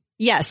beginning.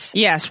 Yes.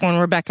 Yes, when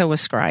Rebecca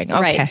was scrying.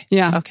 Okay. Right.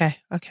 Yeah. Okay.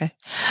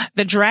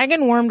 The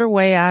dragon wormed her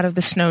way out of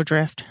the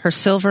snowdrift. Her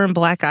silver and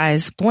black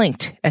eyes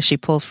blinked as she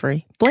pulled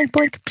free. Blink,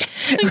 blink.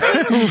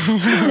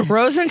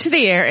 Rose into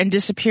the air and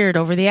disappeared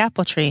over the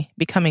apple tree,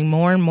 becoming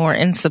more and more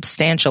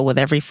insubstantial with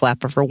every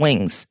flap of her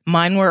wings.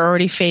 Mine were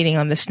already fading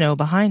on the snow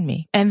behind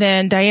me. And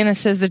then Diana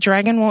says the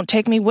dragon won't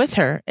take me with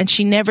her, and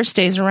she never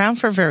stays around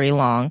for very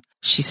long.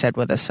 She said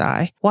with a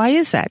sigh. Why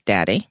is that,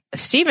 Daddy?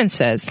 Stephen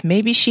says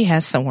maybe she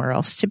has somewhere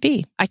else to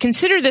be. I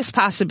consider this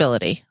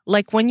possibility.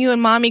 Like when you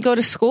and Mommy go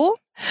to school?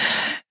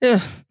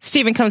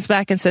 Stephen comes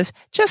back and says,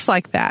 just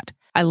like that.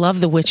 I love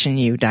the witch in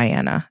you,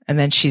 Diana. And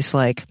then she's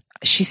like,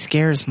 she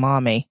scares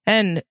Mommy.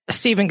 And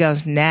Stephen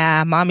goes,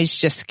 nah, Mommy's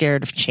just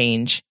scared of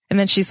change. And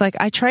then she's like,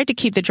 I tried to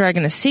keep the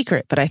dragon a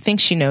secret, but I think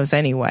she knows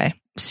anyway.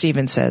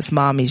 Stephen says,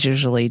 Mommies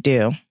usually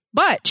do.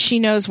 But she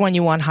knows when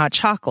you want hot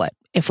chocolate.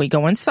 If we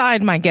go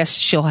inside, my guess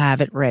she'll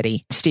have it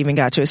ready. Stephen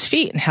got to his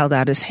feet and held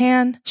out his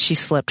hand. She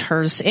slipped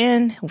hers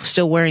in,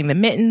 still wearing the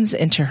mittens,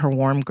 into her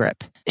warm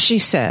grip. She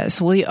says,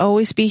 will you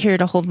always be here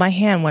to hold my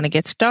hand when it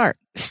gets dark?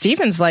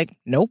 Stephen's like,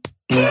 nope.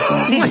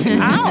 I'm like,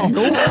 ow.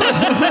 Nope.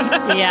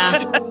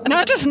 Yeah.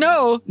 Not just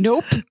no.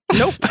 Nope.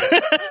 Nope.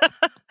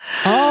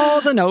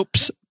 All the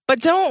nopes.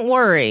 But don't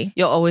worry.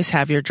 You'll always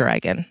have your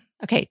dragon.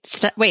 Okay,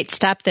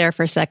 stop there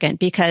for a second,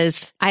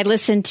 because I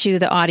listen to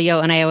the audio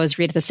and I always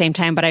read at the same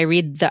time, but I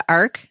read the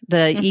ARC,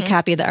 the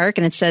e-copy of the ARC,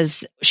 and it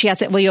says, she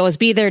asked, will you always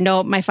be there?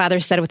 No, my father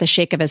said with a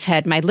shake of his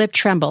head. My lip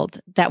trembled.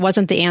 That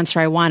wasn't the answer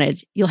I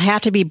wanted. You'll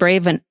have to be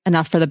brave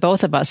enough for the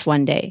both of us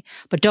one day.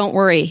 But don't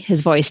worry,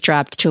 his voice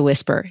dropped to a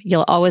whisper.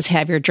 You'll always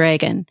have your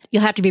dragon.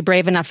 You'll have to be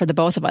brave enough for the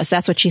both of us.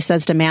 That's what she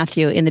says to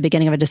Matthew in the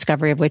beginning of A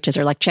Discovery of Witches,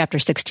 or like chapter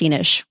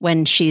 16-ish,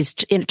 when she's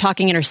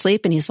talking in her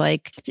sleep, and he's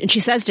like, and she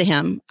says to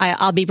him,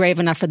 I'll be brave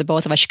enough for the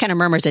both of us. She kind of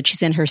murmurs that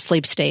she's in her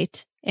sleep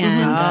state.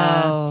 And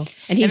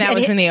that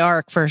was in the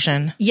ARC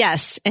version.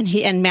 Yes.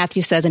 And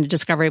Matthew says in A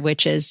Discovery of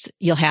Witches,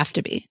 you'll have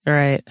to be.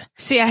 Right.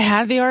 See, I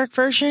have the ARC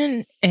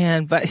version,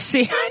 but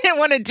I didn't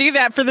want to do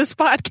that for this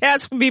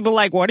podcast when people are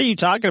like, what are you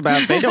talking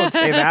about? They don't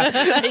say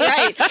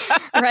that.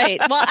 Right.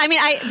 Well, I mean,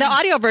 the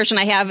audio version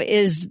I have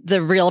is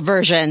the real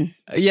version.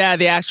 Yeah,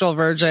 the actual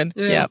version.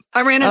 Yeah.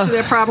 I ran into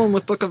that problem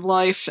with Book of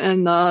Life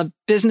and the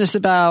business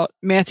about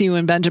Matthew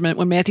and Benjamin.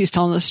 When Matthew's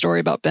telling the story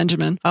about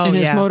Benjamin and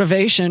his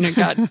motivation, it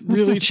got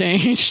really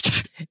changed.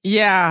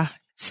 Yeah.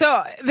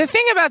 So the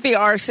thing about the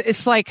ARCs,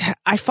 it's like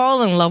I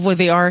fall in love with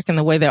the ARC and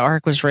the way the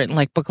ARC was written,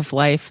 like Book of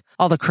Life,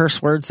 all the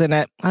curse words in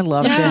it. I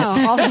loved it.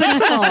 All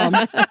 6 of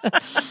them.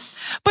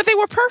 But they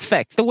were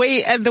perfect. The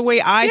way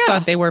I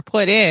thought they were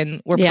put in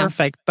were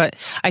perfect. But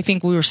I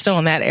think we were still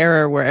in that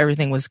era where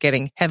everything was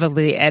getting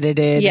heavily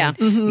edited. Yeah.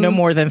 No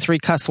more than 3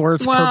 cuss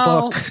words per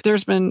book.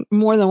 There's been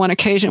more than one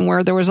occasion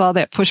where there was all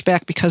that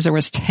pushback because there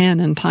was 10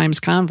 in Times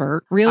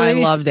Convert. Really? I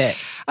loved it.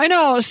 I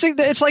know.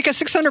 It's like a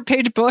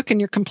 600-page book and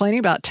you're complaining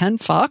about 10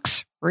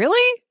 fucks.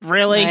 Really?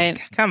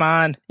 Right. Come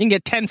on. You can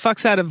get 10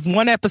 fucks out of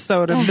one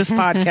episode of this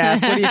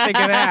podcast. What do you think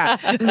of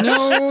that?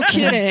 No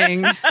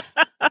kidding.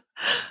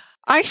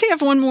 I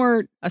have one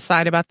more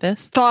aside about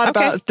this thought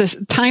about this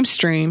time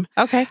stream.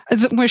 Okay.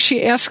 Where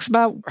she asks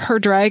about her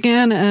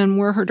dragon and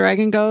where her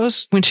dragon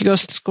goes when she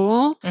goes to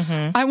school.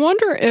 Mm-hmm. I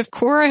wonder if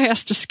Cora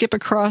has to skip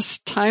across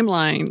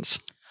timelines.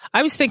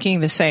 I was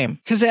thinking the same.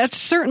 Because that's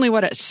certainly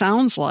what it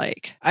sounds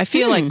like. I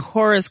feel like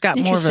Cora's got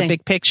more of a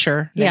big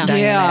picture than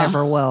Diana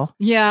ever will.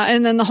 Yeah,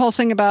 and then the whole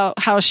thing about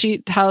how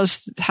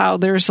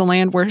there's a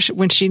land where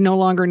when she no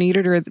longer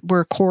needed her,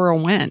 where Cora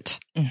went.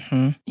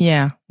 Mm-hmm.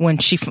 Yeah, when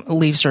she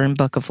leaves her in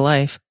Book of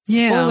Life.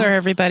 Yeah. Spoiler,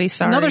 everybody.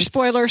 Sorry. Another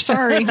spoiler.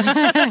 Sorry.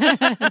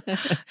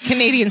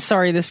 Canadian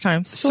sorry this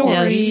time.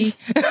 Sorry.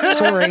 Yes.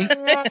 Sorry.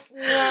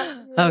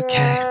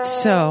 Okay.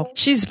 So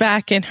she's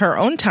back in her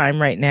own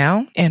time right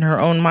now, in her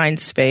own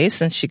mind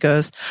space. And she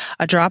goes,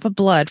 a drop of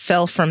blood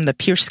fell from the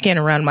pure skin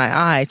around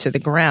my eye to the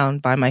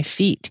ground by my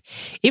feet.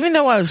 Even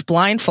though I was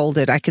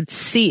blindfolded, I could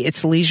see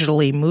its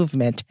leisurely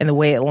movement and the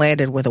way it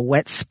landed with a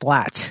wet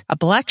splat. A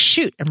black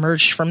shoot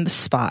emerged from the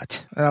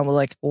spot. And I was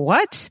like,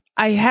 what?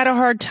 I had a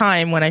hard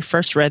time when I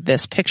first read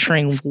this,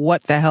 picturing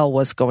what the hell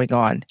was going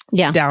on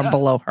down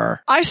below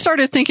her. I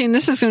started thinking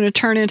this is going to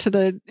turn into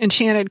the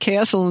Enchanted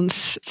Castle in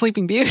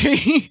Sleeping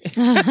Beauty.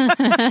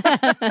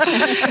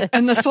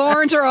 And the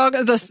thorns are all,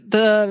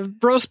 the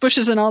rose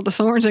bushes and all the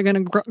thorns are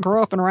going to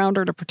grow up and around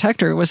her to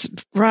protect her. It was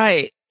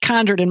right.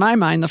 Conjured in my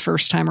mind the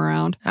first time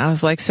around. I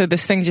was like, so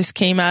this thing just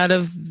came out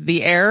of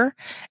the air?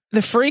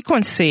 The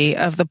frequency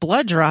of the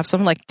blood drops,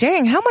 I'm like,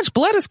 dang, how much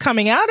blood is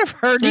coming out of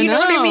her? Do you know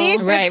what I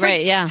mean?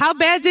 Right, yeah. How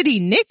bad did he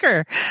nick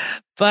her?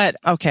 But,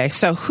 okay,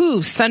 so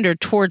hooves thundered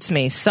towards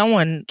me.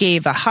 Someone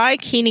gave a high,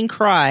 keening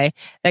cry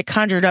that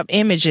conjured up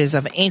images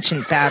of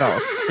ancient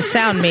battles. The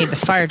sound made the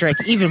fire drake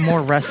even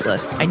more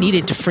restless. I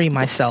needed to free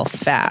myself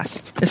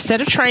fast.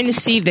 Instead of trying to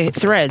see the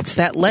threads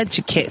that led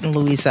to Kit and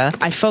Louisa,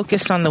 I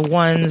focused on the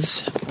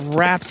ones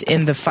wrapped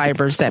in the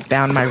fibers that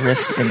bound my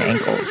wrists and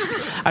ankles.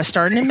 I was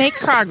starting to make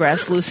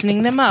progress,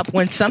 loosening them up,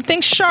 when something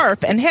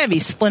sharp and heavy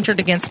splintered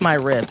against my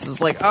ribs.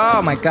 It's like,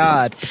 oh my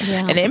God.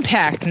 Yeah. An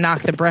impact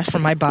knocked the breath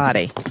from my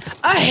body.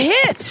 A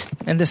hit!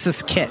 And this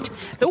is Kit.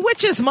 The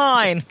witch is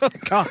mine! Oh,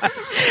 God.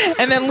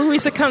 And then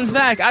Louisa comes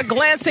back. A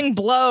glancing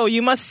blow.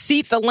 You must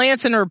seat the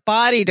lance in her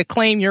body to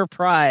claim your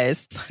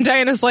prize.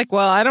 Diana's like,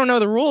 well, I don't know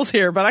the rules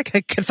here, but I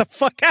could get the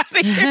fuck out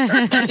of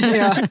here.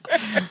 Yeah.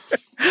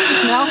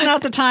 Now's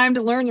not the time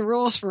to learn the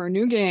rules for a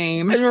new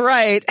game.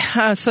 Right.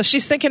 So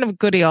she's thinking of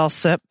Goody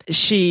Alsop.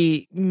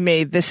 She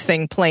made this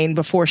thing plain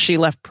before she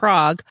left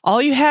Prague.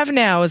 All you have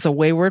now is a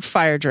wayward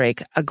fire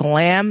drake, a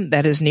glam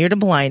that is near to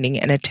blinding,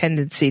 and a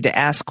tendency to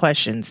ask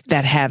questions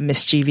that have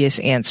mischievous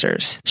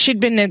answers. She'd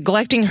been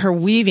neglecting her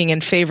weaving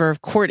in favor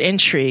of court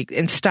intrigue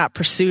and stopped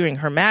pursuing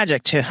her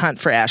magic to hunt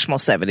for Ashmole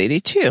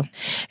 782.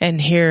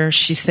 And here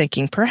she's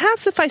thinking,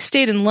 perhaps if I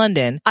stayed in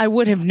London, I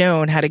would have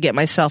known how to get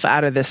myself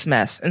out of this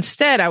mess.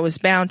 Instead, I was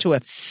bound to a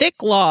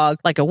thick log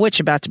like a witch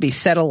about to be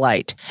set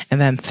alight.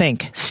 And then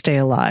think, stay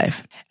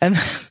alive. And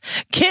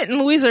Kit and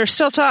Louisa are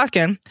still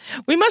talking.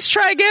 We must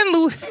try again,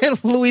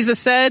 Louisa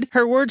said.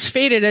 Her words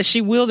faded as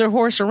she wheeled her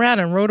horse around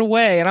and rode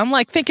away. And I'm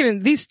like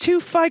thinking, these two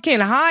fucking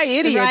high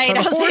idiots right.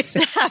 on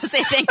horses. I'll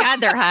say, thank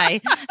God they're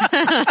high.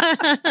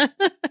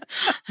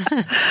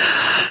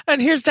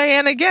 And here's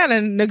Diana again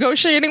and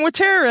negotiating with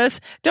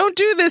terrorists. Don't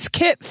do this,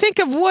 Kit. Think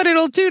of what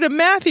it'll do to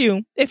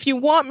Matthew. If you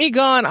want me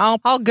gone,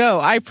 I'll go.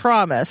 I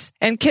promise.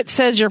 And Kit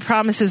says your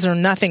promises are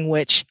nothing,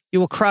 witch. You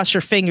will cross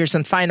your fingers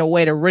and find a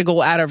way to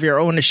wriggle out of your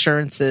own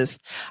assurances.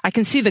 I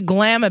can see the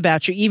glam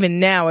about you even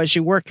now as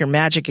you work your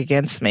magic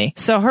against me.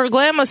 So her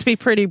glam must be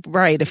pretty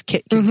bright if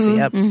Kit can see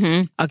up.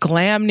 Mm-hmm. A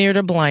glam near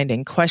to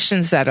blinding,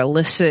 questions that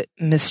elicit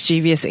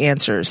mischievous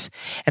answers,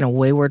 and a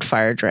wayward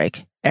fire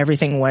drake.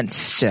 Everything went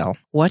still.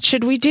 What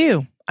should we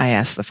do? I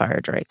asked the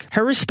fire drake.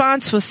 Her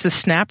response was to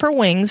snap her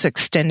wings,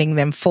 extending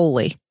them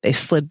fully. They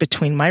slid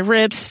between my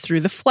ribs,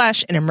 through the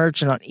flesh, and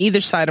emerged on either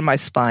side of my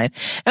spine.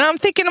 And I'm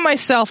thinking to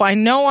myself, I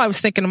wonder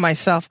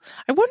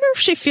if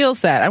she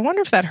feels that. I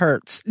wonder if that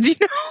hurts. Do you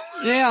know?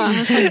 Yeah. I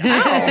was like,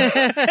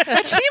 ow.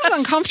 It seems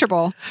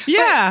uncomfortable.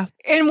 Yeah.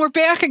 And we're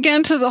back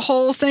again to the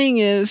whole thing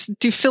is,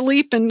 do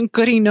Philippe and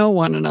Goody know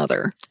one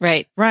another?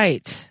 Right.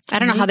 Right. I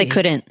don't know how they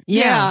couldn't.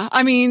 Yeah.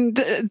 I mean,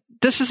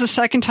 this is the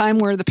second time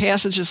where the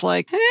passage is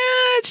like,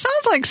 it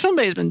sounds like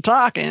somebody's been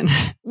talking.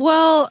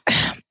 Well,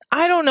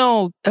 I don't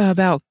know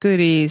about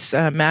Goody's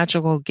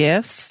magical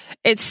gifts.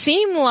 It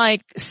seemed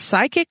like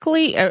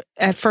psychically,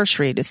 at first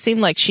read, it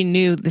seemed like she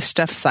knew the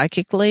stuff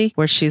psychically,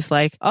 where she's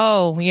like,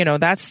 oh,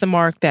 that's the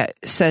mark that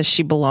says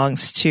she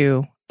belongs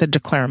to the de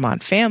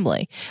Claremont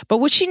family. But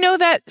would she know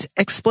that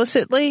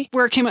explicitly?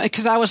 Where it came out,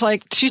 because I was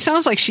like, she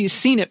sounds like she's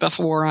seen it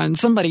before on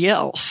somebody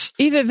else.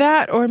 Either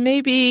that, or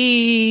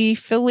maybe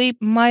Philippe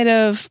might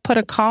have put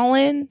a call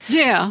in.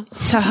 Yeah.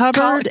 To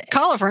Hubbard.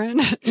 Call a friend.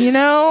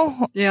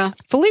 Yeah.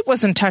 Philippe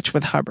was in touch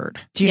with Hubbard.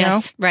 Do you know?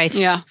 Right.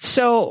 Yeah.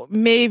 So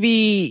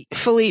maybe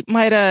Philippe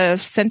might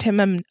have sent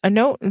him a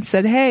note and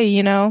said,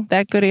 hey,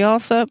 that Goody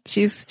Alsop,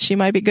 she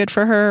might be good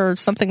for her or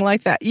something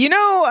like that.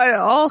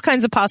 All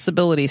kinds of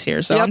possibilities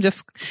here. So I'm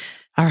just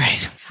All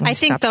right. I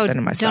think, though,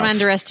 don't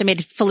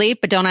underestimate Philippe,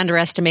 but don't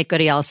underestimate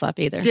Goody Alsop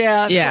either.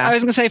 Yeah. I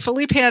was going to say,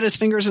 Philippe had his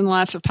fingers in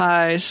lots of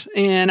pies.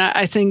 And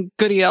I think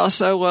Goody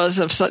also was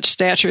of such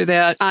stature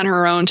that on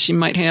her own, she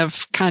might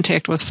have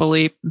contact with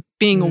Philippe,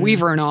 being a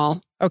weaver and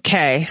all.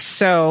 Okay.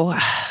 So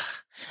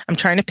I'm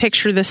trying to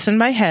picture this in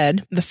my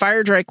head. The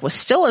fire drake was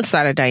still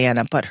inside of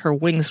Diana, but her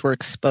wings were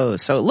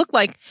exposed. So it looked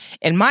like,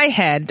 in my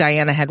head,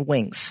 Diana had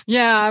wings.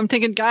 Yeah, I'm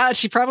thinking, God,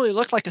 she probably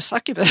looked like a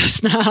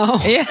succubus now.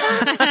 Yeah.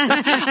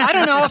 I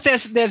don't know if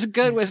that's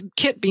good with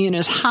Kit being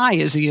as high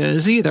as he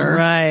is either.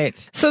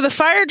 Right. So the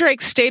fire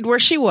drake stayed where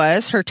she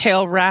was, her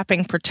tail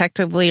wrapping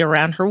protectively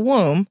around her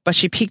womb, but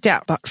she peeked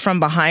out from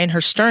behind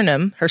her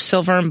sternum, her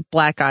silver and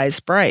black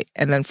eyes bright,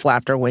 and then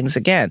flapped her wings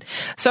again.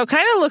 So it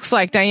kind of looks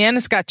like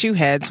Diana's got two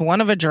heads,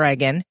 one of a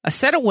dragon, a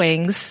set of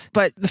wings,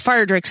 but the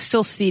fire drake's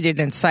still seated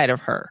inside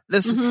of her.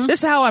 This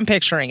is how I'm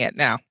picturing it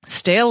now.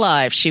 Stay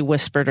alive, she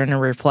whispered in a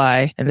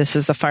reply, and this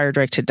is the fire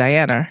drake to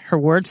Diana, her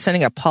words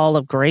sending a pall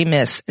of gray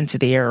mist into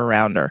the air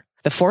around her.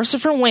 The force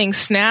of her wings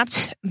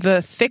snapped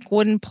the thick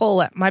wooden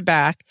pole at my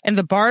back, and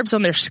the barbs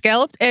on their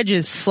scalloped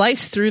edges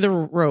sliced through the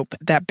rope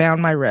that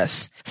bound my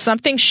wrists.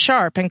 Something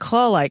sharp and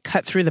claw-like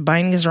cut through the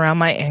bindings around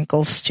my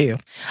ankles, too.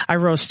 I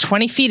rose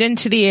 20 feet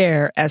into the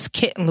air as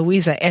Kit and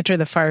Louisa entered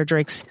the fire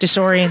drake's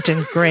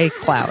disorienting gray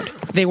cloud.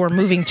 They were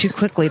moving too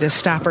quickly to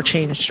stop or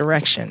change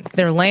direction.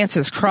 Their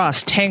lances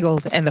crossed,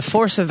 tangled, and the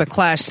force of the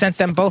clash sent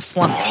them both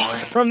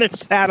flying from their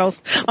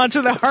saddles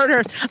onto the hard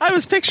earth. I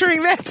was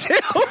picturing that, too.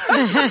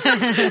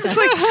 It's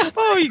like,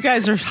 oh, you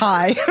guys are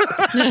high.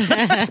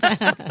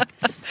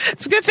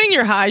 It's a good thing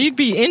you're high. You'd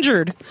be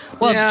injured.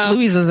 Well, yeah.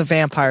 Louisa's a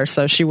vampire,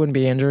 so she wouldn't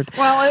be injured.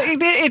 Well,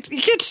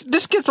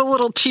 this gets a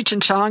little Cheech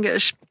and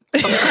Chongish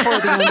before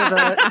the end of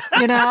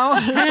it, you know?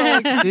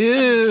 It's like,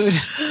 dude.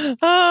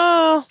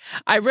 Oh,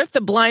 I ripped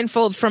the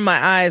blindfold from my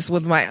eyes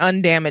with my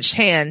undamaged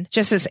hand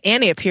just as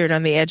Annie appeared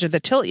on the edge of the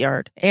tilt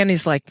yard.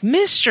 Annie's like,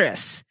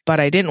 Mistress! But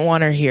I didn't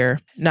want her here,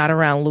 not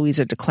around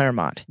Louisa de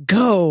Clermont.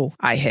 Go,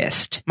 I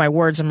hissed. My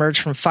words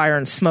emerged from fire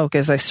and smoke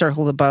as I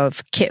circled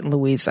above Kit and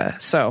Louisa.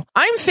 So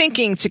I'm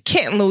thinking to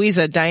Kit and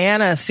Louisa,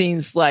 Diana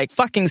seems like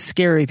fucking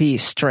scary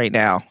beast right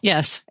now.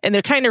 Yes. And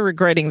they're kind of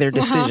regretting their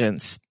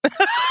decisions.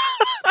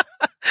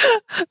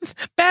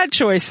 Bad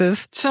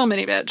choices. So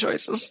many bad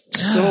choices.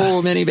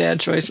 So many bad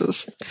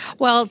choices.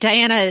 Well,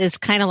 Diana is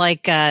kind of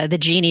like the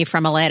genie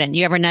from Aladdin.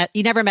 You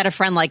never met a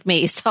friend like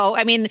me. So,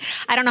 I mean,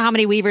 I don't know how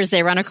many weavers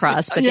they run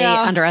across, but they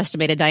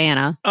underestimated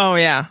Diana. Oh,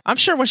 yeah. I'm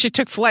sure when she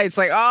took flight, it's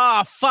like,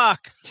 oh,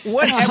 fuck.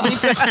 What have we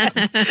done?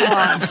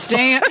 Oh,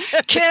 damn.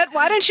 Kit,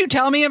 why didn't you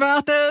tell me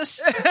about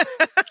this?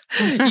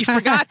 You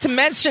forgot to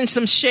mention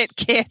some shit,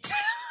 Kit.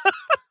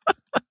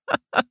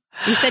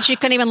 You said she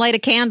couldn't even light a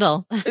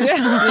candle.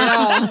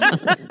 Yeah.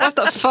 What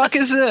the fuck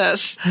is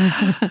this?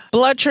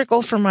 Blood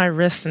trickled from my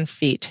wrists and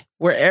feet.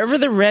 Wherever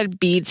the red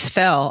beads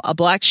fell, a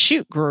black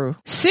shoot grew.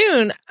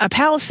 Soon, a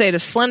palisade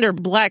of slender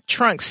black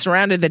trunks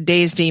surrounded the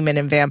dazed demon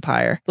and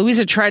vampire.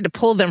 Louisa tried to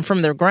pull them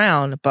from their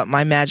ground, but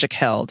my magic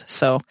held.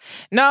 So,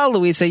 no,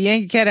 Louisa, you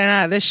ain't getting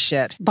out of this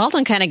shit.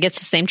 Baldwin kind of gets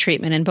the same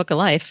treatment in Book of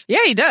Life.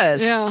 Yeah, he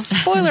does. Yeah.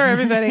 Spoiler,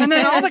 everybody. And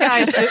then all the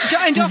guys do.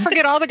 And don't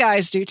forget, all the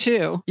guys do,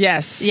 too.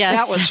 Yes.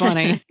 That was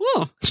funny.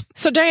 Whoa.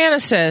 So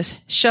Diana says,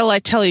 shall I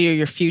tell you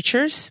your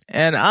futures?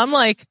 And I'm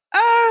like,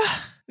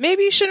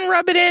 maybe you shouldn't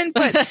rub it in,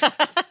 but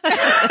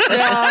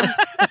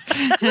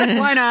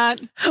why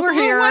not? We're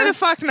here. Why the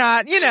fuck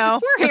not? You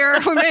know, we're here.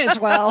 We may as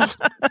well.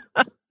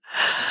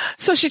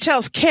 So she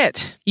tells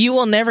Kit, you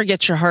will never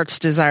get your heart's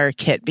desire,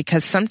 Kit,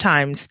 because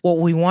sometimes what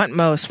we want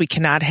most we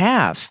cannot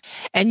have.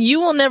 And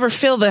you will never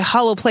fill the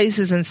hollow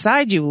places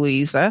inside you,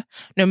 Louisa,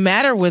 no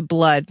matter with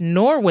blood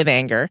nor with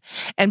anger.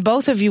 And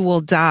both of you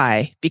will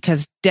die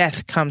because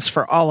death comes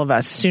for all of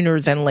us sooner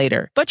than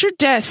later. But your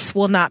deaths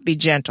will not be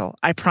gentle.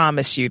 I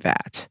promise you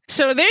that.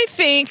 So they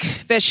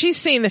think that she's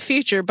seen the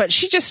future, but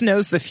she just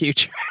knows the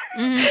future.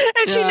 And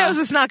she knows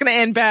it's not going to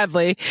end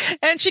badly.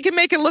 And she can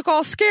make it look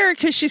all scary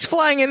because she's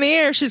flying in the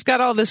air. She's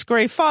got all this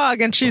gray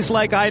fog and she's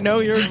like, I know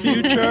your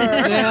future.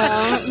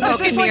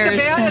 Smoke and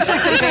mirrors. It's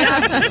like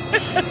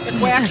the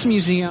bad wax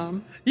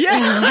museum.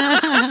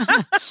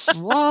 Yeah.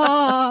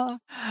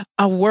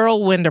 A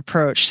whirlwind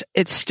approached.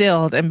 It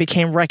stilled and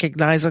became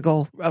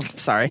recognizable. Oh,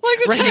 sorry.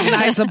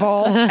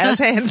 Recognizable as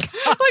Hancock.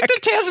 Like the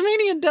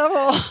Tasmanian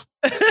devil.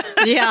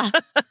 Yeah.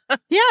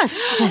 Yes.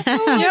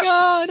 Oh my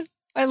God.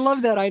 I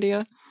love that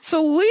idea.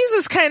 So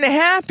Louisa's kind of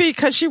happy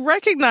because she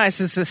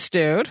recognizes this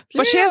dude,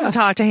 but she hasn't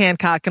talked to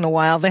Hancock in a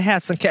while. They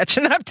had some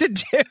catching up to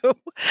do.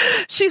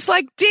 She's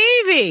like,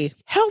 Davy,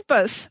 help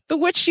us. The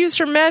witch used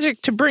her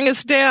magic to bring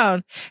us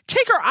down.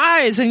 Take her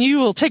eyes and you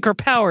will take her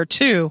power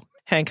too.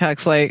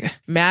 Hancock's like,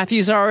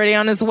 Matthew's already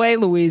on his way,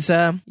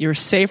 Louisa. You're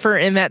safer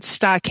in that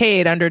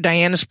stockade under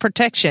Diana's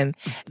protection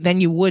than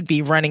you would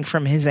be running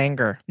from his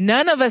anger.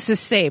 None of us is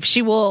safe.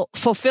 She will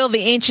fulfill the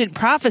ancient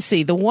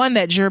prophecy, the one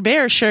that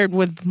Gerbert shared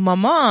with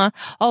Mama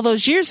all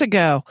those years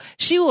ago.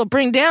 She will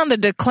bring down the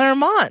de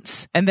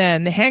Clermonts. And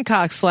then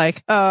Hancock's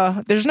like,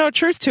 there's no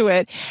truth to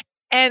it.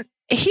 And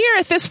here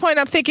at this point,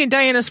 I'm thinking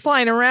Diana's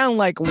flying around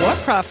like, what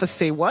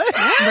prophecy? What?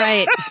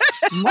 Right.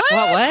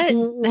 What?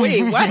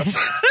 Wait, what?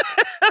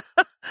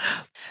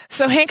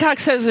 So Hancock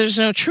says there's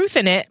no truth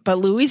in it, but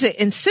Louisa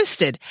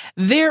insisted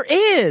there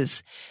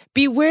is.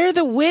 Beware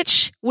the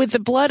witch with the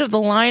blood of the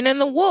lion and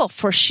the wolf,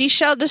 for she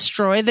shall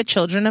destroy the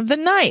children of the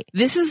night.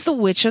 This is the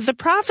witch of the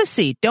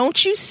prophecy.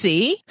 Don't you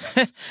see?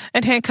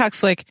 And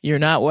Hancock's like, you're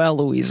not well,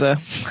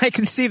 Louisa. I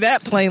can see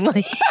that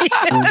plainly.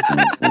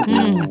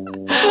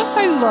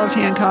 I love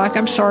Hancock.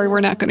 I'm sorry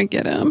we're not going to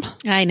get him.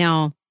 I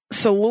know.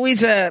 So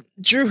Louisa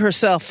drew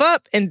herself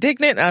up,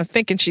 indignant. I'm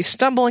thinking she's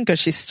stumbling because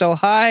she's so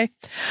high.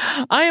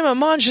 I am a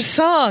Manja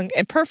Song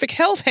in perfect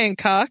health,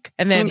 Hancock.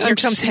 And then here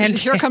comes Henry.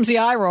 Here comes the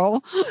eye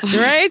roll.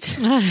 Right?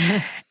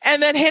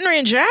 And then Henry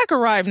and Jack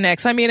arrive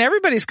next. I mean,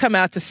 everybody's come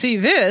out to see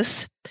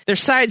this. Their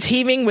sides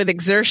heaving with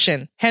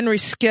exertion. Henry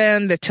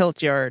scanned the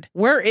tilt yard.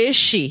 Where is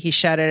she? He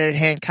shouted at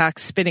Hancock,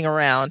 spinning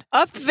around.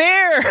 Up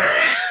there!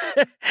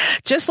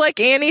 Just like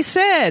Annie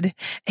said.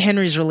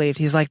 Henry's relieved.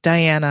 He's like,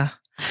 Diana.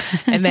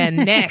 And then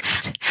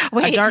next,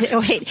 wait.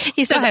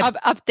 He says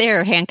up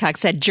there. Hancock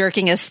said,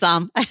 jerking his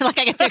thumb. Like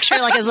I can picture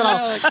like his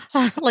little,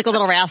 like a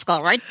little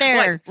rascal right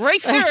there,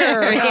 right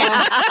there.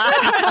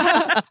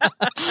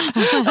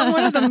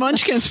 One of the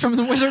Munchkins from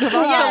the Wizard of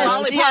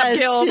Oz.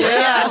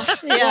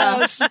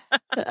 Yes.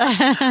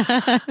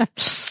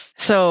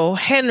 So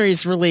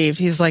Henry's relieved.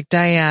 He's like,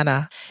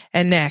 Diana.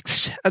 And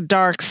next, a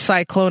dark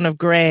cyclone of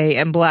gray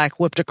and black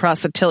whipped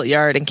across the tilt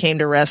yard and came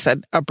to rest at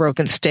a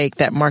broken stake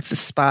that marked the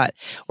spot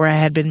where I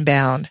had been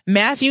bound.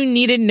 Matthew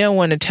needed no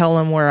one to tell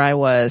him where I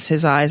was.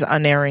 His eyes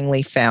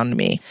unerringly found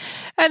me.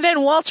 And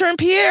then Walter and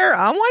Pierre,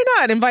 why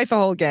not invite the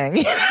whole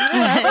gang?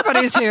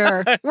 Everybody's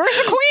here. Where's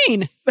the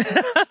queen?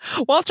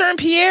 Walter and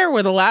Pierre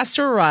were the last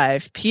to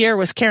arrive. Pierre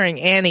was carrying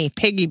Annie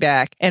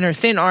piggyback and her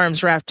thin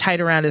arms wrapped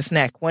tight around his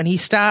neck. When he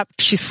stopped,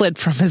 she slid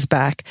from his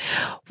back.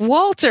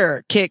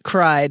 Walter, Kit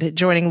cried,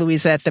 joining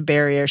Louisa at the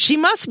barrier. She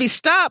must be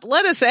stopped.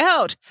 Let us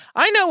out.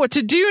 I know what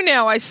to do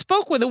now. I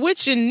spoke with a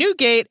witch in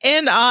Newgate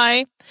and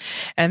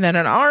And then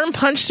an arm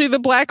punched through the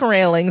black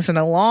railings and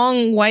a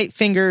long white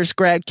fingers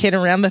grabbed Kit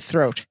around the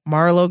throat.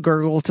 Marlowe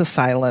gurgled to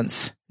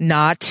silence.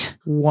 Not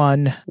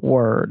one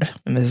word.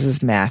 And this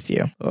is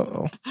Matthew.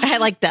 Uh-oh. I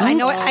like that. I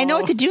know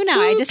what to do now.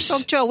 Oops. I just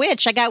spoke to a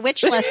witch. I got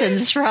witch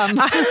lessons from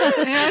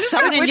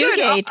someone in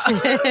Newgate.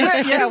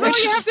 That's all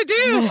you have to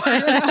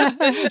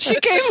do.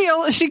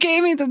 She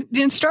gave me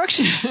the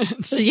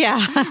instructions. Yeah.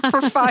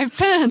 For 5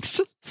 pence.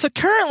 So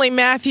currently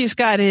Matthew's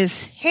got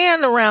his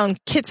hand around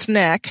Kit's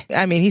neck.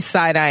 I mean, he's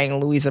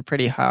side-eyeing Louisa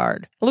pretty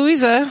hard.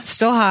 Louisa,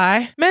 still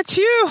high.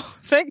 Matthew,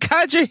 thank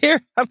God you're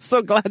here. I'm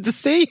so glad to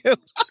see you.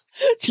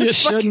 You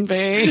shouldn't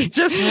be.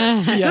 Just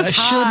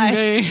shouldn't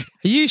be.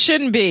 You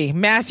shouldn't be.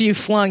 Matthew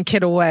flung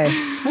Kit away.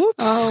 Whoops.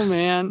 Oh,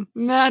 man.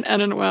 Not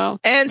ending well.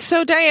 And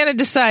so Diana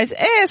decides,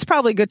 it's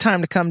probably a good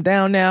time to come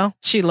down now.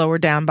 She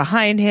lowered down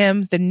behind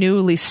him, the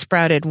newly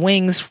sprouted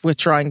wings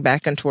withdrawing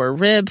back into her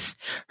ribs.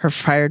 Her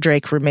fire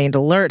drake remained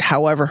alert.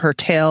 However, her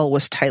tail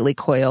was tightly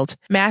coiled.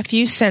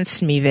 Matthew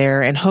sensed me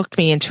there and hooked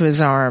me into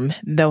his arm,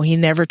 though he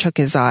never took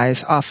his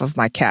eyes off of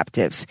my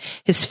captives.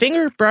 His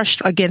finger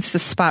brushed against the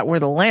spot where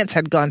the lance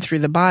had gone through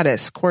the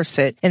bodice,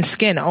 corset, and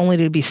skin, only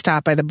to be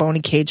stopped by the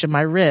bony cage of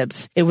my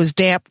ribs. It was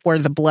damp where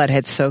the blood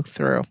had soaked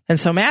through. And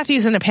so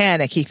Matthew's in a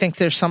panic. He thinks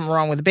there's something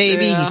wrong with the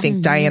baby. Yeah. He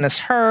thinks Diana's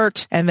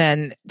hurt. And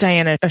then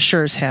Diana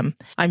assures him,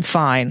 I'm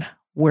fine.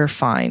 We're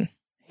fine.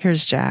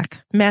 Here's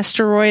Jack.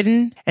 Master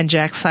Royden, and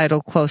Jack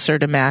sidled closer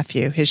to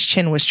Matthew. His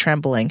chin was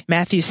trembling.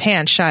 Matthew's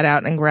hand shot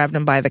out and grabbed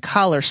him by the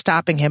collar,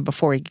 stopping him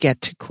before he could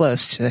get too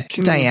close to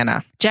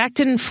Diana. Jack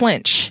didn't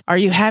flinch. Are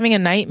you having a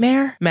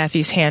nightmare?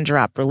 Matthew's hand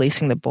dropped,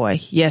 releasing the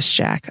boy. Yes,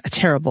 Jack, a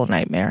terrible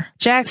nightmare.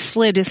 Jack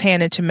slid his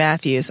hand into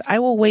Matthew's. I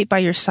will wait by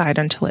your side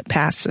until it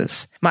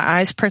passes. My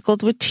eyes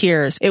prickled with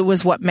tears. It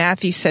was what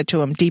Matthew said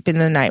to him deep in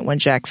the night when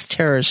Jack's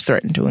terrors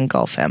threatened to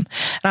engulf him.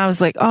 And I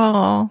was like,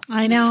 oh,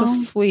 I know.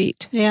 So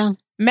sweet. Yeah.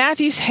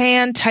 Matthew's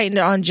hand tightened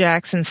on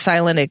Jack's in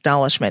silent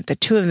acknowledgement. The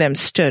two of them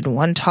stood,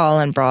 one tall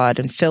and broad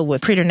and filled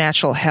with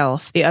preternatural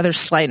health, the other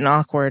slight and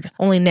awkward,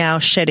 only now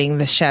shedding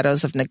the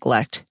shadows of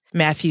neglect.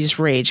 Matthew's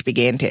rage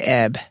began to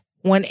ebb.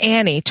 When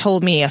Annie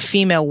told me a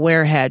female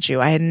were had you,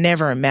 I had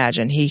never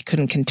imagined he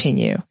couldn't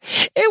continue.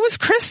 It was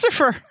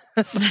Christopher.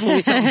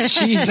 Jesus.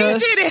 He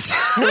did it.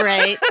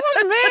 Right. It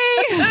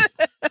was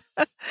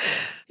me.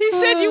 He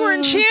said you were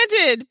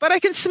enchanted, but I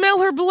can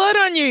smell her blood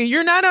on you.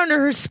 You're not under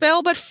her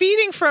spell, but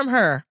feeding from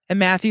her. And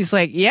Matthew's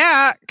like,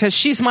 yeah, because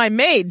she's my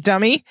maid,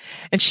 dummy.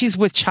 And she's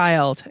with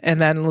child. And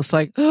then it was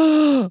like,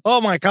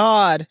 oh my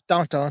God.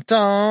 Dun, dun,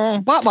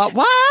 dun.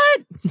 What?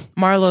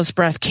 Marlowe's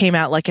breath came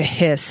out like a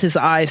hiss. His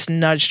eyes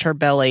nudged her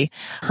belly.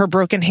 Her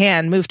broken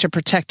hand moved to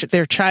protect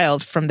their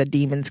child from the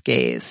demon's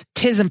gaze.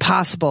 'Tis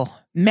impossible.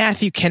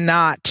 Matthew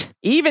cannot.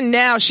 Even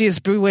now she has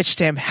bewitched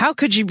him. How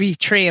could you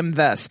betray him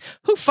thus?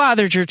 Who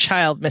fathered your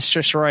child,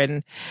 Mistress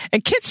Royden?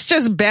 And Kit's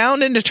just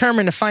bound and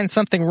determined to find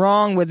something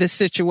wrong with this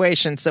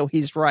situation, so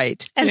he's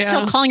right. And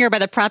still calling her by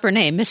the proper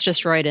name,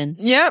 Mistress Royden.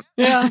 Yep.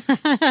 Yeah.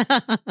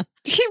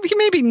 He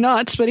may be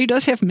nuts, but he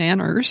does have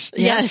manners.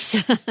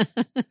 Yes.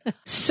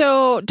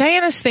 So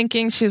Diana's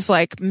thinking, she's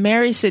like,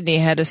 Mary Sidney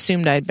had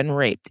assumed I'd been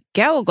raped.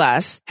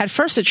 Gallowglass had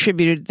first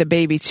attributed the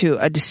baby to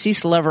a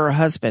deceased lover or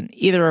husband,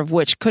 either of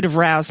which could have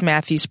roused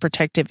Matthew's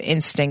protective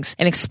instincts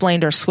and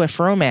explained our swift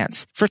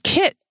romance. For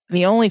Kit,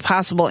 the only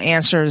possible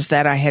answer is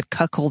that I had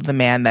cuckolded the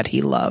man that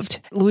he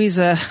loved.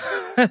 Louisa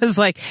is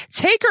like,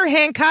 take her,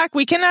 Hancock.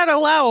 We cannot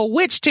allow a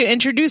witch to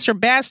introduce her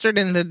bastard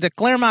into the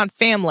Claremont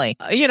family.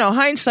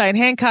 Hindsight,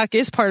 Hancock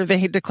is part of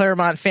the de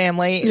Claremont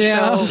family.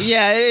 Yeah. So,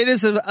 yeah, it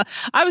is.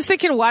 I was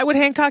thinking, why would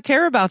Hancock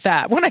care about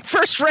that when I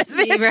first read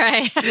this?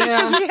 Right.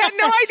 Because we had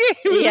no idea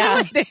he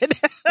was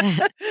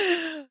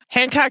related.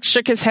 Hancock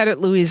shook his head at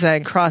Louisa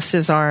and crossed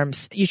his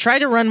arms. You tried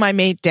to run my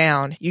mate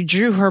down. You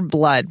drew her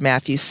blood,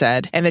 Matthew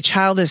said, and the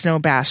child is no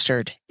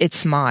bastard.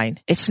 It's mine.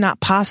 It's not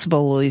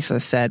possible, Louisa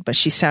said, but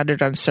she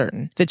sounded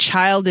uncertain. The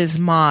child is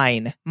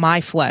mine,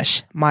 my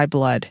flesh, my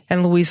blood.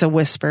 And Louisa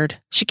whispered,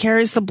 she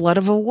carries the blood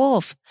of a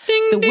wolf.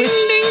 Ding, The ding, witch-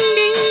 ding,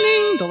 ding,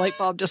 ding. The light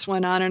bulb just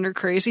went on in her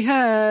crazy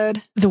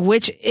head. The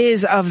witch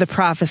is of the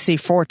prophecy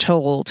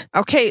foretold.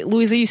 Okay,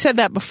 Louisa, you said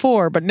that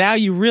before, but now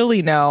you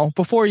really know.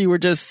 Before you were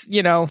just,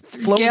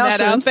 floating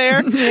that out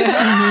there.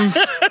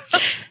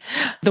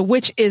 The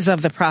witch is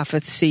of the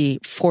prophecy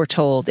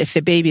foretold. If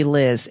the baby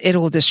lives, it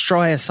will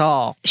destroy us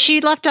all.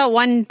 She left out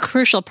one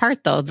crucial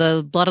part, though,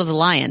 the blood of the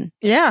lion.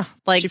 Yeah.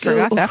 Like, she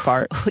forgot that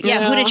part.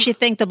 Yeah, who did she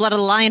think the blood of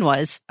the lion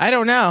was? I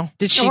don't know.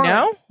 Did she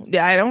know?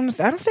 Yeah, I don't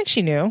think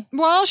she knew.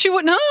 Well, she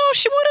would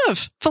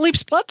have.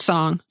 Philippe's blood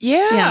song.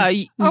 Yeah.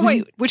 Oh,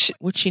 wait.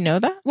 Would she know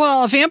that?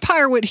 Well, a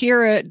vampire would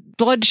hear it.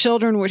 Blood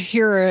children would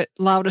hear it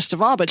loudest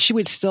of all, but she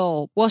would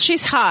still. Well,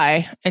 she's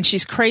high and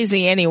she's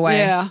crazy anyway.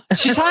 Yeah.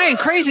 She's high and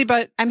crazy,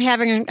 but I'm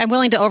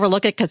willing to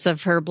overlook it because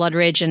of her blood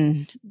rage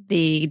and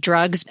the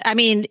drugs. I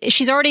mean,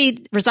 she's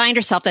already resigned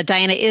herself that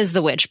Diana is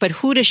the witch, but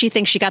who does she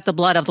think she got the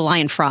blood of the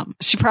lion from?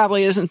 she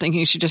probably isn't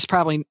thinking. She just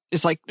probably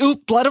is like, ooh,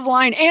 blood of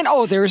lion. And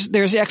there's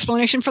the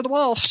explanation for the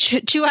wolf.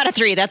 2 out of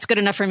 3. That's good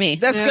enough for me.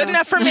 That's good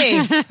enough for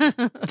me.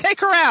 Take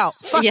her out.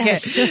 Fuck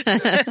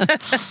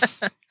it.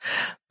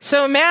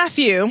 So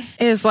Matthew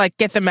is like,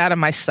 get them out of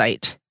my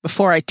sight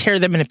before I tear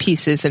them into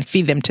pieces and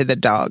feed them to the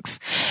dogs.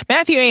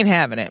 Matthew ain't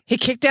having it. He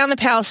kicked down the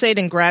palisade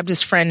and grabbed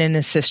his friend and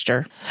his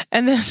sister.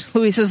 And then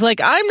Louisa's like,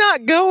 I'm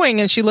not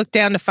going. And she looked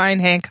down to find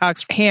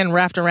Hancock's hand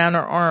wrapped around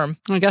her arm.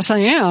 I guess I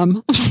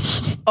am.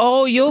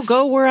 Oh, you'll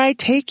go where I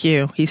take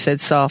you, he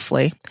said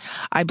softly.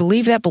 I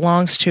believe that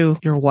belongs to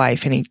your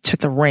wife. And he took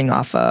the ring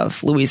off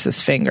of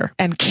Louisa's finger.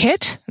 And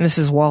Kit, and this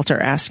is Walter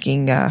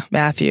asking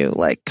Matthew,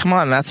 like, come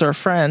on, that's our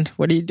friend.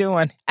 What are you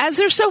doing? As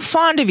they're so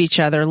fond of each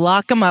other,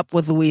 lock him up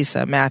with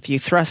Louisa. Matthew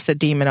thrust the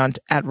demon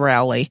at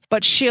Rowley.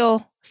 But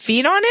she'll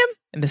feed on him?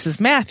 And this is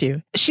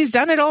Matthew. She's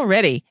done it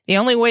already. The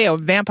only way a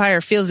vampire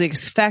feels the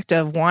effect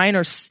of wine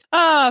or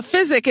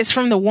physic is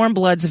from the warm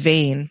blood's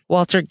vein.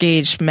 Walter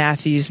gauged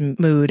Matthew's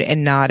mood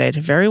and nodded.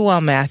 Very well,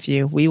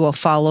 Matthew. We will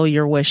follow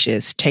your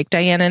wishes. Take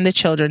Diana and the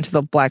children to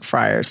the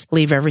Blackfriars.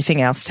 Leave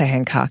everything else to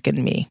Hancock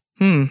and me.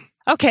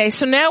 Okay,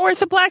 so now we're at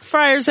the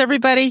Blackfriars,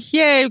 everybody.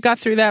 Yay, we got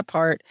through that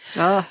part.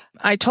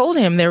 I told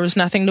him there was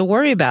nothing to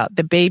worry about.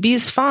 The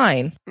baby's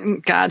fine.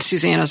 God,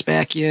 Susanna's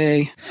back.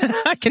 Yay.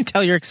 I can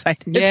tell you're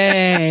excited.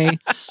 Yay.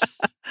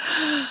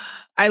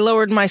 I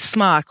lowered my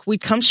smock. We'd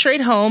come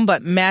straight home,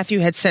 but Matthew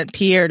had sent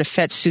Pierre to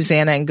fetch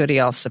Susanna and Goody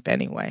Alsop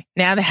anyway.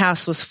 Now the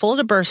house was full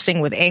to bursting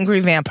with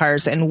angry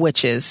vampires and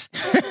witches.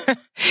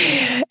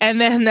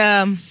 And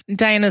then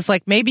Diana's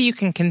like, maybe you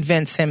can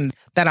convince him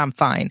that I'm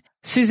fine.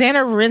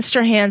 Susanna rinsed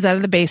her hands out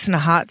of the basin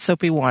of hot,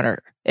 soapy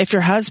water. If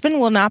your husband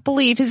will not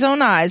believe his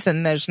own eyes,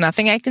 then there's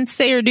nothing I can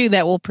say or do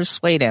that will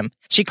persuade him.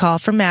 She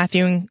called for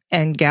Matthew,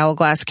 and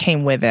Gallowglass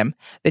came with him,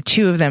 the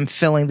two of them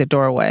filling the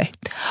doorway.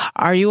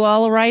 Are you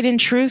all right in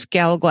truth?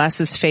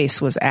 Gallowglass's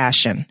face was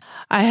ashen.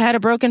 I had a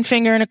broken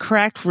finger and a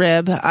cracked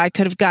rib. I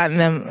could have gotten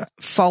them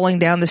falling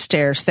down the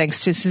stairs,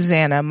 thanks to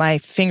Susanna. My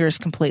finger's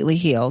completely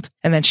healed.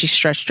 And then she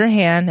stretched her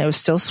hand. It was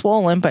still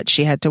swollen, but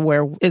she had to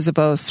wear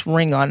Isabeau's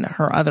ring on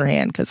her other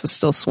hand because it's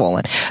still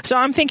swollen. So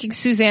I'm thinking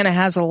Susanna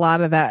has a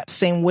lot of that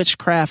same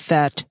witchcraft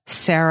that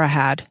Sarah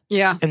had.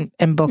 Yeah.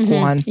 In book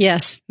 1.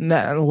 Yes.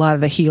 A lot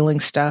of the healing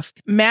stuff.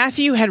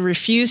 Matthew had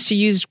refused to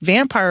use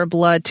vampire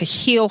blood to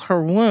heal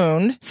her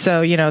wound.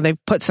 So, they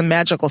put some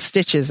magical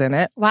stitches in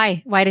it.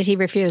 Why? Why did he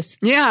refuse?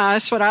 Yeah,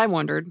 that's what I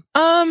wondered.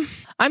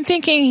 I'm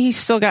thinking he's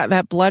still got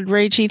that blood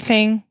ragey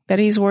thing that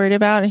he's worried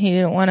about, and he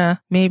didn't want to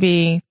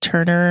maybe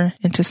turn her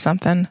into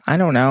something. I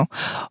don't know.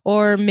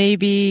 Or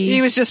maybe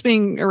he was just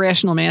being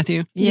irrational,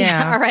 Matthew.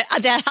 Yeah. All right.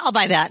 I'll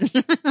buy that.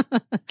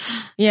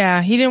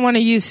 Yeah. He didn't want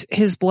to use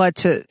his blood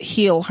to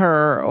heal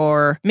her,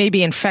 or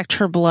maybe infect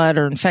her blood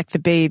or infect the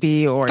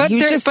baby. Or But he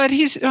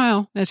was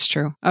well, that's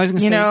true. I was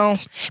going to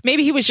say,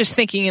 maybe he was just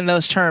thinking in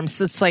those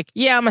terms. It's like,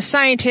 yeah, I'm a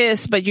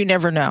scientist, but you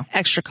never know.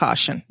 Extra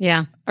caution.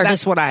 Yeah. Or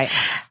That's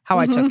how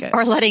I took it.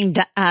 Or letting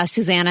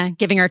Susanna,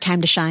 giving her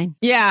time to shine.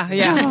 Yeah.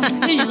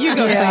 You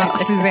go,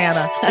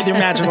 Susanna, with your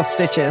magical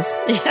stitches.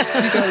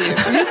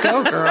 you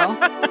go, girl.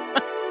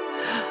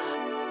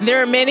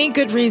 There are many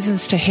good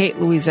reasons to hate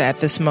Louisa at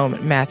this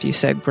moment, Matthew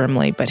said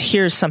grimly, but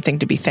here's something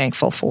to be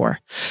thankful for.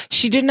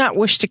 She did not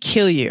wish to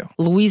kill you.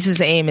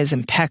 Louisa's aim is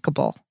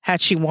impeccable. Had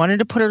she wanted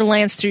to put her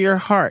lance through your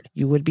heart,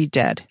 you would be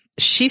dead.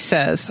 She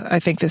says, I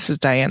think this is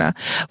Diana,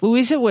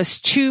 Louisa was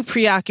too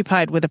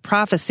preoccupied with a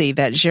prophecy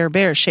that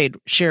Gerbert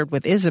shared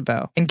with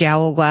Isabeau, and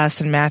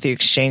Gallowglass and Matthew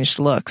exchanged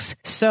looks.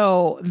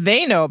 So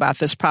they know about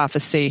this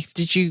prophecy.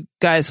 Did you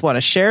guys want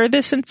to share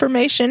this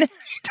information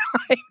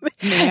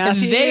anytime?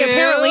 They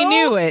apparently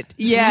knew it.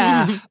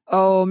 Yeah.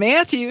 Oh,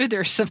 Matthew,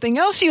 there's something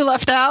else you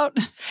left out.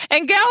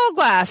 And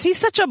Gallowglass, he's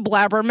such a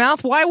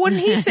blabbermouth. Why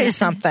wouldn't he say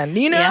something?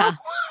 Yeah.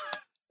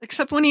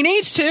 Except when he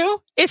needs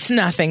to. It's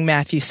nothing,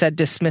 Matthew said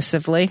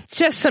dismissively. It's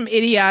just some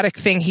idiotic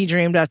thing he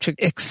dreamed up to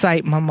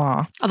excite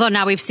Mama. Although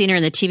now we've seen her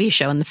in the TV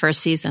show in the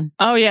first season.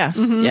 Oh, yes.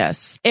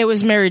 Yes. It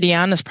was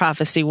Meridiana's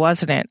prophecy,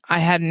 wasn't it? I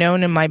had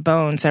known in my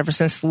bones ever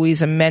since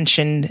Louisa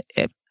mentioned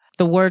it.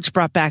 The words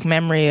brought back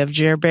memory of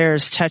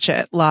Gerbert's touch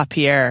at La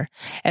Pierre,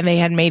 and they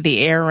had made the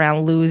air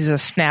around Louisa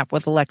snap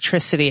with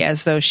electricity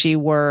as though she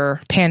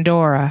were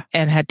Pandora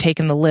and had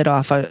taken the lid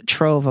off a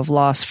trove of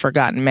lost,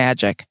 forgotten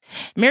magic.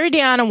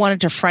 Meridiana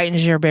wanted to frighten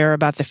Gerbert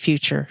about the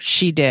future.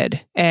 She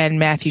did. And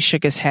Matthew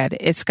shook his head.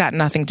 It's got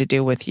nothing to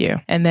do with you.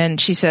 And then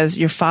she says,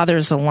 your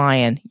father's a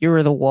lion.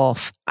 You're the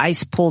wolf.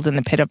 Ice pulled in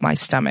the pit of my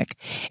stomach.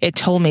 It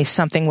told me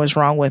something was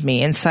wrong with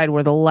me, inside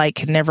where the light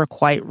could never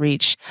quite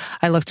reach.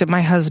 I looked at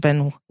my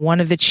husband.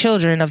 One of the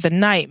children of the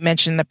night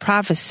mentioned the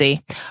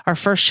prophecy. Our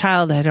first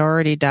child had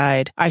already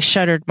died. I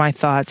shuddered my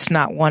thoughts,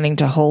 not wanting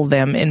to hold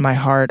them in my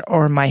heart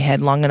or my head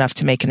long enough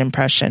to make an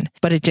impression.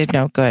 But it did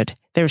no good.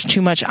 There was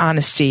too much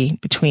honesty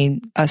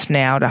between us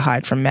now to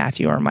hide from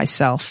Matthew or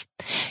myself.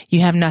 You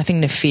have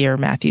nothing to fear,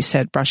 Matthew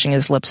said, brushing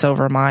his lips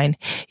over mine.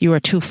 You are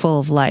too full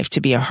of life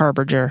to be a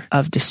harbinger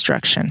of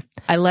destruction.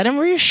 I let him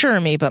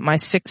reassure me, but my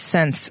sixth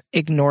sense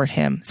ignored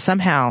him.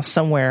 Somehow,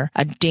 somewhere,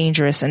 a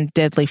dangerous and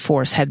deadly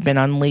force had been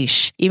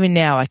unleashed. Even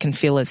now, I can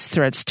feel its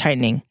threads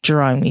tightening,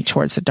 drawing me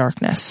towards the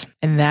darkness.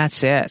 And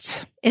that's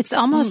it. It's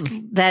almost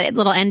that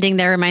little ending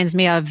there reminds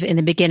me of in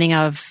the beginning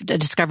of The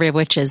Discovery of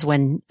Witches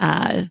when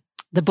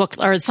the book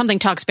or something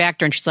talks back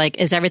to her and she's like,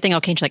 is everything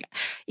okay? And she's like,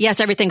 yes,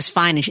 everything's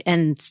fine.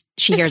 And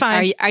she hears,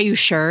 are you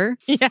sure?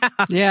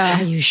 Yeah.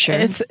 Are you sure?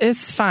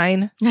 It's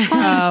fine.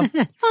 Fine.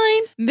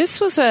 This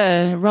was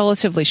a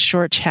relatively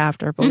short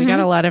chapter, but we got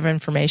a lot of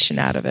information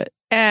out of it.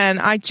 And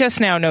I just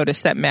now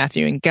noticed that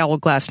Matthew and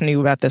Gallowglass knew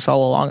about this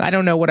all along. I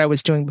don't know what I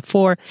was doing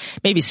before,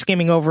 maybe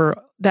skimming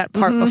over that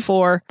part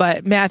before.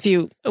 But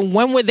Matthew,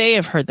 when would they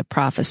have heard the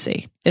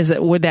prophecy?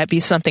 Would that be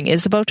something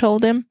Isabeau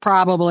told him?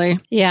 Probably.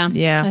 Yeah.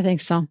 Yeah. I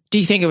think so. Do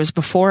you think it was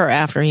before or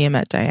after he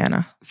met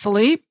Diana?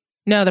 Philippe?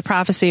 No, the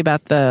prophecy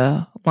about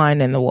the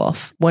lion and the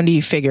wolf. When do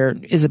you figure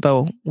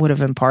Isabeau would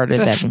have imparted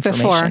that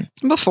information?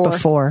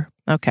 Before.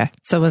 Okay.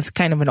 So it was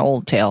kind of an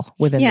old tale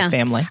within the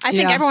family. I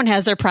think everyone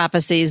has their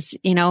prophecies.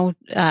 You know,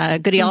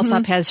 Goody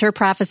Alsop has her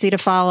prophecy to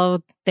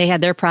follow. They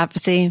had their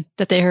prophecy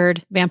that they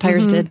heard.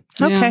 Vampires did.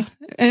 Okay.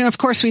 Yeah. And of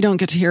course, we don't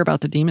get to hear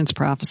about the demon's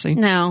prophecy.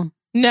 No,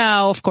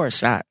 of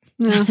course not.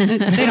 No,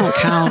 they don't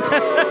count.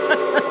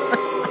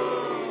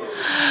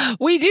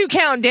 We do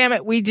count, damn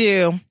it, we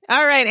do.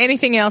 All right,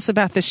 anything else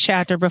about this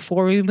chapter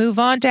before we move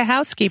on to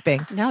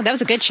housekeeping? No, that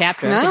was a good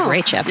chapter. That was a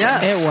great chapter.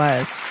 Yes. It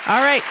was.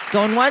 All right,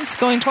 going once,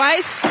 going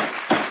twice.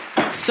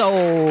 So,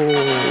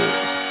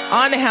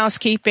 on to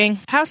housekeeping.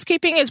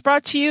 Housekeeping is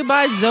brought to you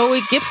by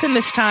Zoe Gibson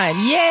this time.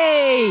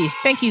 Yay!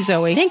 Thank you,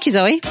 Zoe. Thank you,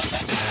 Zoe.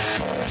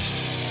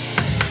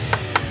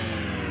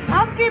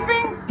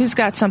 Housekeeping. Who's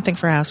got something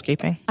for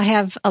housekeeping? I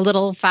have a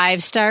little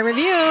 5-star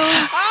review.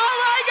 Oh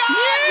my God!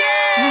 Yay!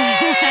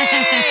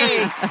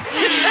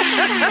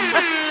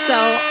 So,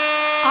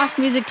 Off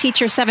Music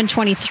Teacher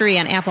 723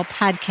 on Apple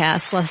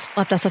Podcasts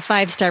left us a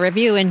 5-star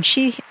review, and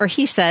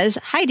he says,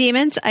 "Hi,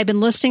 Demons. I've been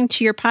listening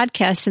to your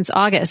podcast since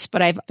August,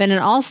 but I've been an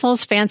All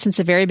Souls fan since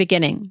the very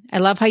beginning. I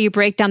love how you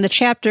break down the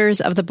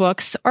chapters of the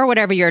books or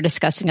whatever you're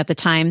discussing at the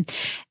time,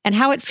 and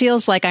how it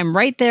feels like I'm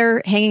right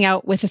there hanging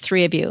out with the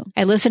three of you.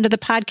 I listen to the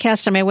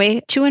podcast on my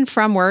way to and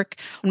from work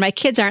when my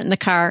kids aren't in the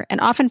car,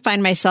 and often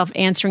find myself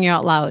answering you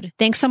out loud.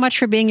 Thanks so much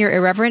for being your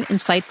irreverent,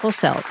 insightful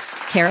selves.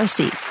 Tara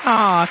C."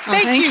 Aw,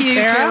 thank you,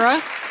 Tara.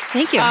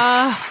 Thank you.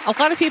 A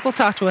lot of people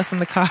talk to us in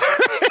the car.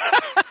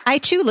 I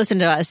too listen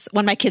to us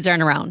when my kids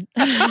aren't around.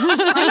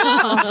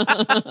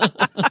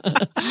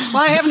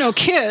 Well, I have no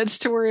kids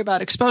to worry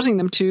about exposing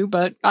them to,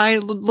 but I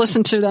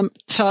listen to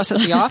us at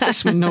the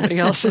office when nobody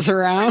else is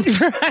around.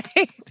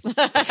 Right.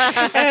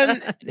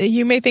 And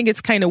you may think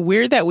it's kind of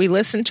weird that we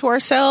listen to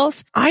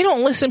ourselves. I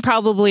don't listen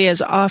probably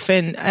as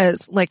often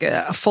as like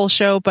a full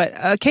show, but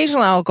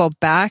occasionally I'll go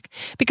back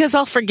because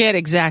I'll forget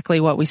exactly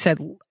what we said.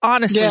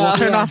 Honestly, we'll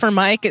turn off our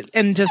mic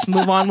and just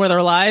move on with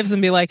our lives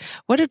and be like,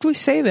 what did we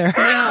say there?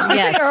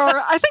 Yes. Or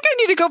I think I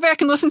need to go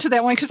back and listen to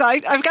that one because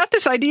I've got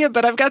this idea,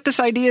 but I've got this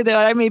idea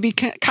that I may be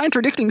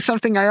contradicting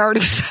something I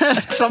already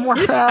said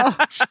somewhere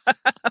else.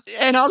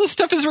 And all this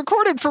stuff is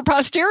recorded for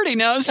posterity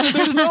now, so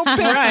there's no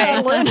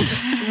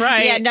backpedaling.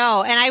 Right. Yeah,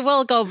 no. And I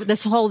will go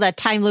this whole that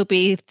time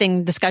loopy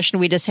thing discussion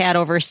we just had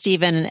over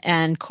Stephen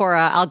and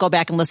Cora. I'll go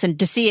back and listen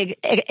to see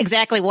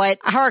exactly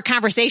how our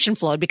conversation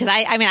flowed because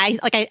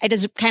I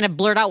just kind of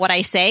blurt out what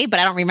I say, but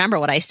I don't remember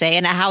what I say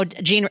and how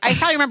Jean. I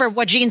probably remember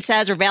what Jean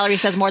says or Valerie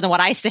says more than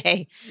what I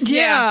say.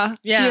 Yeah.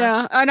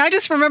 And I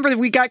just remember that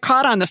we got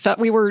caught on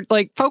we were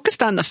like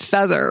focused on the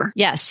feather.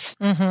 Yes.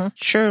 Mm-hmm.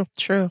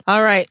 True.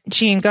 All right,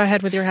 Jean, go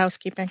ahead with your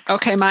housekeeping.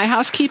 Okay, my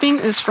housekeeping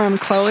is from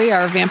Chloe,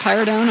 our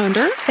vampire down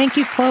under. Thank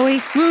you,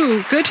 Chloe.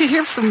 Woo, good to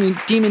hear from you,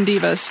 Demon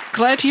Divas.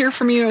 Glad to hear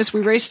from you as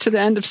we race to the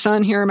end of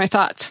Sun. Here are my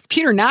thoughts.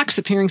 Peter Knox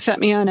appearing set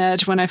me on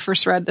edge when I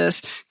first read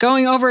this.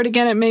 Going over it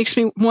again, it makes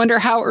me wonder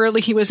how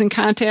early he was in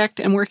contact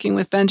and working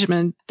with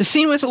Benjamin. The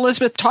scene with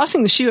Elizabeth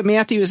tossing the shoe at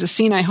Matthew is a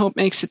scene I hope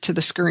makes it to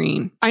the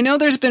screen. I know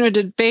there's been a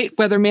debate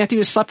whether Matthew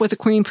has slept with the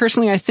Queen.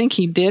 Personally, I think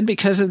he did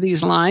because of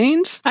these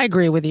lines. I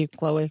agree with you,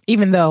 Chloe.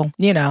 Even though,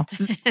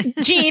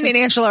 Jean and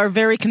Angela are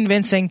very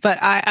convincing,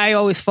 but I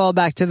always fall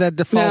back to the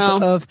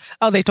default of,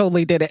 they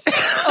totally did it.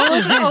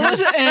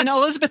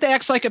 Elizabeth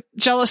acts like a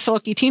jealous,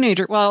 sulky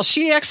teenager. Well,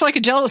 she acts like a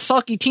jealous,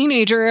 sulky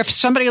teenager if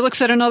somebody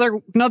looks at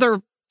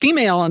another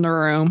female in the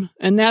room.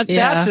 And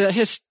that's a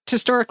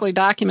historically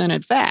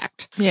documented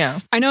fact. Yeah.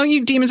 I know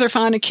you demons are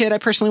fond of Kid. I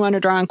personally want to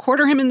draw and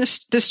quarter him, and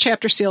this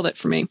chapter sealed it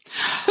for me.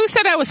 Who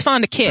said I was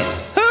fond of Kid?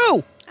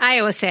 Who? I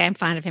always say I'm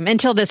fond of him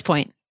until this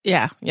point.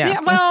 Yeah.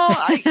 Well,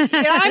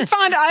 I'm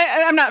fond.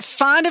 I'm not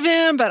fond of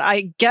him, but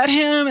I get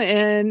him,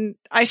 and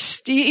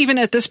even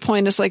at this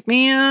point, it's like,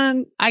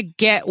 man, I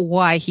get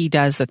why he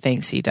does the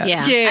things he does.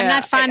 Yeah. I'm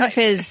not fond of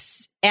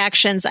his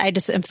actions. I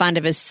just am fond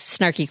of his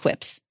snarky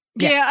quips.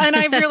 Yeah, and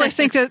I really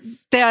think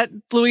that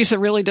Louisa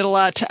really did a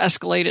lot to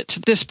escalate it to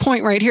this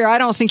point right here. I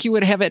don't think you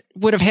would have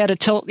had a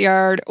tilt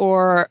yard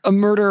or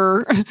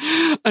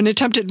an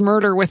attempted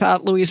murder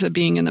without Louisa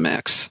being in the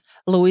mix.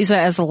 Louisa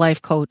as a life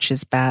coach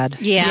is bad.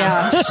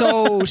 Yeah.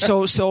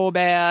 So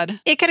bad.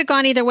 It could have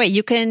gone either way.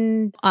 You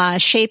can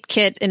shape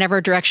Kit in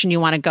every direction you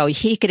want to go.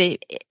 He could have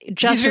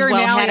just as well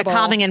malleable. Had a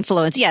calming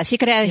influence. Yes, he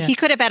could have. Yeah. He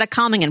could have had a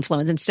calming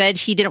influence. Instead,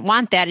 he didn't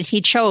want that, and he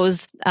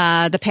chose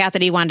the path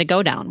that he wanted to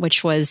go down,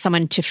 which was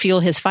someone to fuel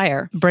his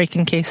fire. Break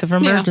in case of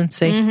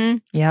emergency. Yeah. Mm-hmm.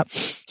 Yep.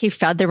 He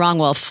fed the wrong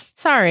wolf.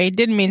 Sorry,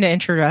 didn't mean to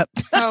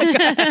interrupt. Oh,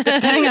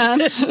 hang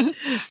on.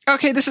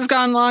 Okay, this has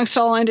gone long,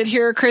 so I'll end it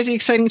here. Crazy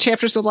exciting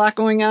chapters with a lot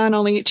going on.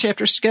 Only 8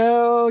 chapters to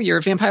go. You're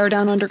a vampire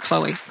down under,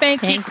 Chloe.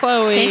 Thank you,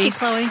 Chloe. Thank you,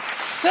 Chloe.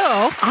 So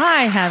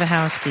I have a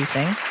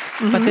housekeeping,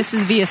 but this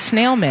is via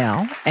snail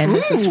mail, and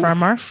this is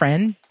from our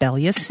friend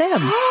Belia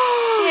Sim.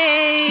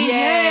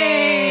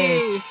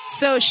 Yay!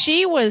 So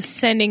she was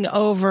sending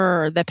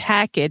over the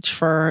package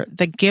for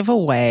the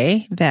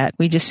giveaway that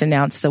we just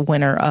announced the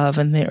winner of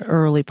in the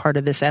early part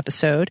of this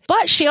episode.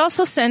 But she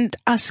also sent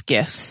us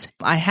gifts.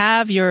 I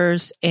have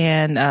yours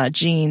and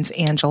Jean's,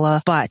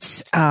 Angela,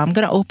 but I'm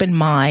going to open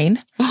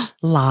mine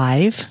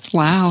live.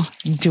 Wow.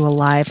 Do a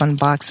live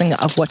unboxing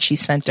of what she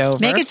sent over.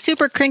 Make it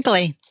super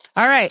crinkly.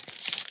 All right.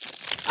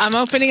 I'm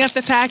opening up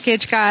the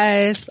package,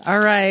 guys. All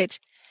right.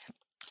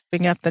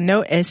 Opening up the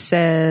note. It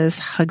says,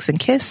 hugs and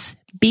kiss,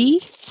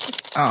 B.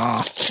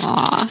 Aw.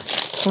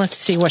 Let's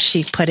see what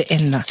she put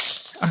in the...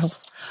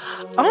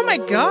 Oh my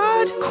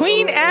God.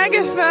 Queen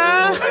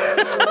Agatha.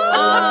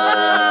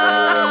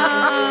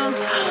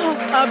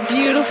 A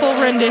beautiful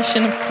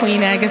rendition of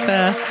Queen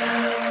Agatha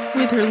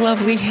with her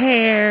lovely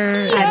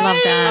hair. I love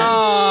that.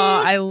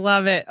 Oh, I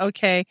love it.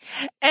 Okay.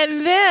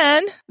 And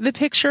then the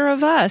picture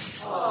of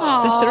us,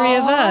 the three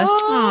of us.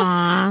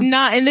 Aww.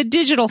 Not in the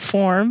digital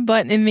form,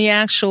 but in the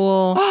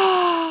actual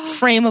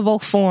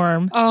frameable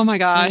form. Oh my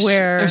gosh.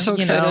 Where, I'm so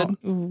excited.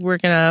 We're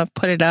going to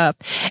put it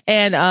up.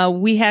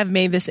 And we have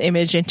made this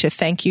image into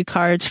thank you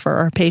cards for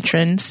our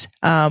patrons.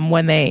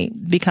 When they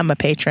become a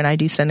patron, I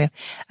do send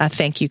a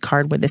thank you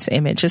card with this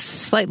image. It's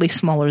slightly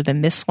smaller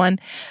than this one.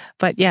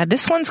 But yeah,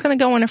 this one's going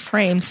to go in a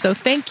frame. So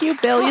thank you,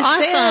 Belia.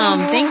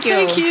 Awesome. Thank you.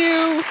 Thank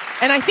you.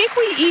 And I think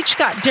we each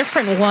got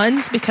different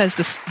ones because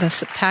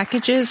the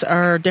packages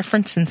are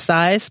different in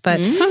size. But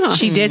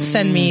she did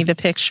send me the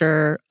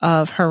picture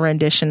of her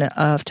rendition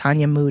of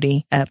Tanya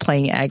Moody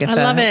playing Agatha.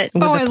 I love it.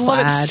 With I the love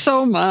it plaid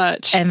so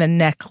much. and the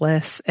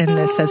necklace. And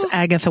it says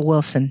Agatha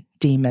Wilson,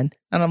 Demon.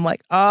 And I'm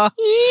like, oh,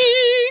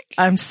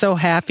 I'm so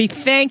happy.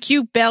 Thank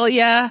you,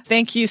 Belia.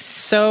 Thank you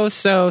so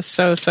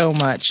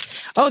much.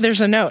 Oh,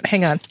 there's a note.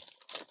 Hang on.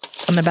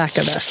 On the back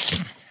of this.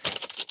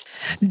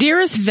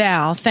 Dearest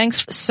Val,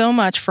 thanks so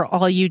much for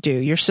all you do.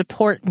 Your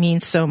support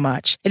means so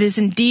much. It is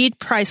indeed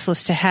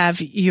priceless to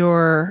have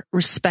your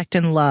respect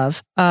and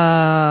love,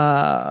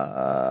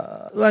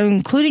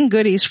 including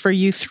goodies for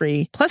you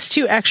three, plus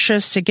 2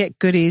 extras to get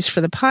goodies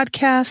for the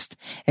podcast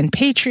and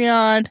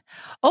Patreon.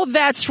 Oh,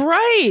 that's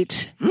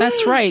right.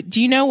 That's right.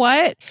 Do you know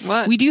what?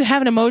 What? We do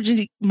have an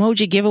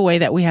emoji giveaway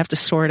that we have to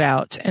sort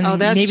out. And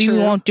maybe we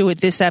won't do it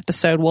this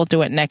episode. We'll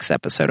do it next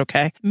episode,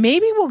 okay?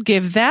 Maybe we'll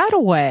give that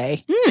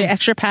away. The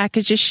extra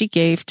packages she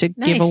gave to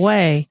give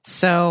away.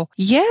 So,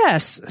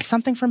 yes,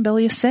 something from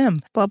Belia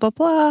Sim. Blah, blah,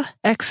 blah.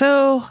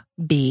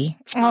 XOB.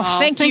 Oh,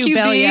 thank you,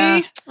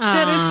 Belia. B.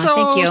 That is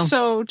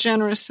so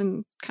generous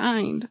and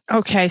kind.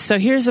 Okay, so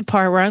here's the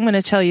part where I'm going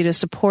to tell you to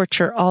support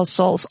your All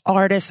Souls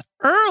artist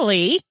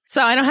early,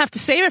 so I don't have to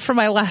save it for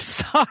my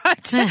last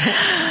thought.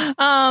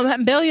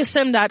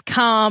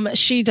 BeliaSim.com.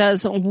 She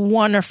does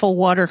wonderful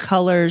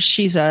watercolors.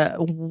 She's a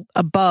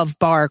above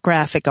bar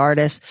graphic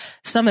artist.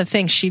 Some of the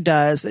things she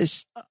does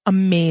is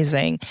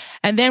amazing.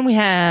 And then we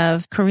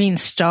have Corrine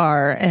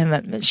Starr,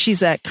 and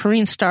she's at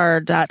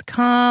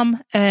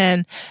CorrineStarr.com,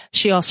 and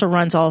she also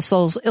runs All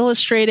Souls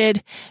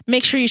Illustrated.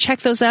 Make sure you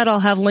check those out. I'll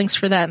have links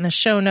for that in the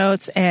show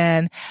notes.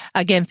 And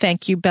again,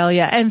 thank you,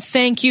 Belia. And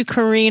thank you,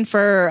 Corrine,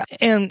 for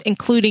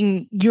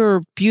including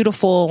your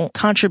beautiful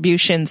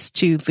contributions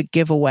to the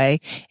giveaway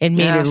and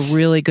made it a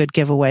really good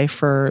giveaway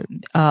for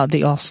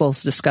the All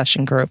Souls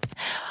discussion group.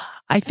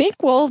 I think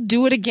we'll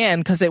do it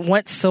again because it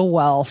went so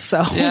well.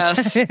 So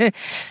yes.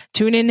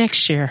 Tune in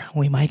next year.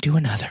 We might do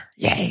another.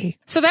 Yay.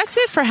 So that's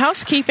it for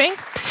housekeeping.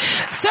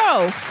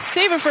 So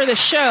Save It for the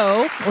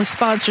Show was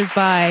sponsored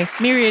by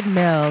Myriad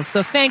Mills.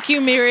 So thank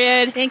you,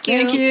 Myriad. Thank you.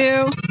 Thank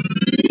you.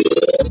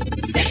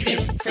 Save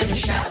it for the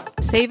show.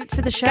 Save it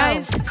for the show.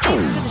 Guys, save it for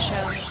the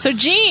show. So,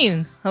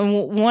 Jean, I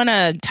want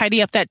to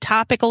tidy up that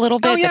topic a little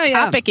bit. The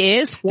topic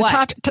is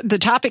what? The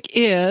topic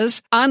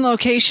is on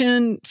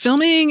location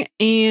filming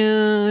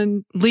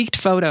and leaked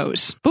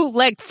photos.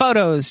 Bootleg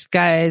photos,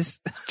 guys.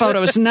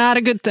 Photos, not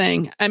a good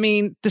thing. I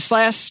mean, this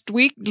last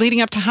week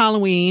leading up to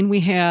Halloween, we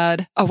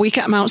had a week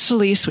at Mount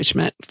Solis, which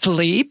meant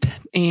Philippe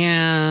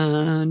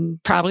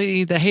and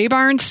probably the hay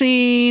barn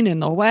scene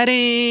and the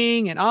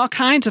wedding and all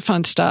kinds of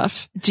fun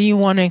stuff. Do you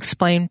want to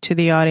explain to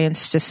the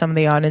audience, to some of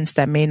the audience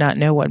that may not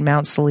know what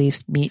Mount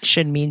Solis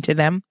should mean to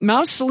them?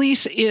 Mount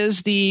Solis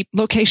is the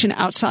location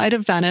outside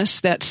of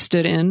Venice that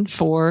stood in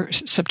for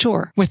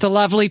Subtour, with the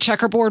lovely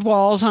checkerboard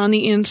walls on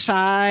the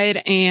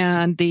inside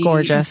and the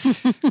gorgeous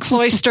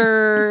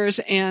cloisters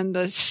and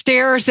the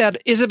stairs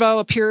that Isabeau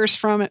appears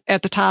from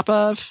at the top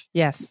of.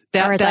 Yes.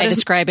 Or as I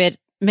describe it,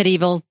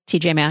 medieval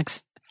TJ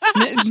Maxx.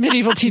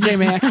 Medieval TJ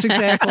Maxx,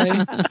 exactly.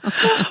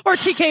 Or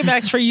TK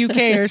Maxx for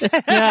UKers.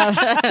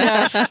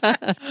 Yes.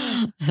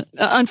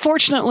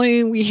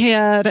 Unfortunately, we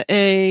had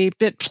a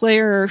bit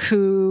player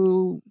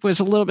who was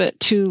a little bit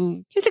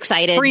too... He was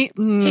excited.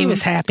 He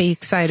was happy,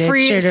 excited.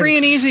 Free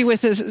and easy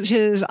with his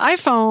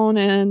iPhone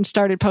and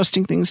started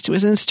posting things to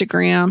his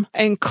Instagram,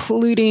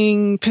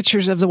 including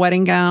pictures of the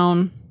wedding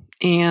gown.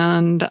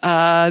 And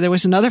there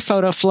was another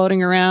photo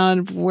floating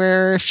around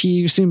where if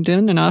you zoomed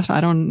in enough, I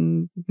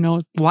don't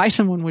know why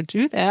someone would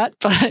do that,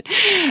 but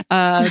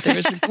there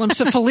was a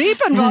glimpse of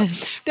Philippe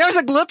involved. There was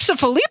a glimpse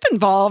of Philippe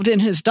involved in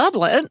his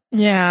doublet.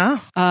 Yeah.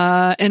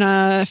 And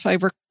if I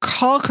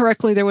recall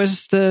correctly, there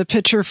was the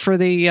picture for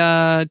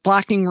the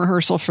blocking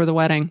rehearsal for the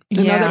wedding.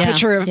 Another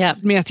picture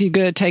of Matthew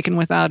Good taken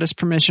without his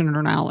permission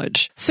or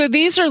knowledge. So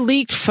these are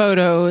leaked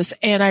photos,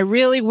 and I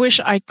really wish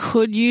I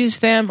could use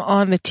them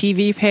on the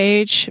TV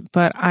page,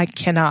 but I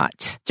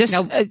cannot.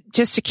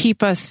 Just to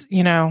keep us,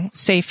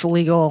 safe,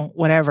 legal,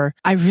 whatever.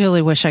 I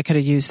really wish I could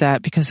have used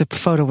that because the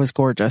photo was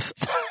gorgeous.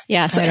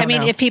 Yeah. So, I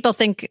mean, if people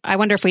think, I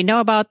wonder if we know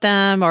about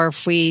them or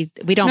if we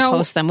don't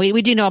post them.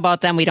 We do know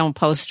about them. We don't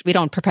post, we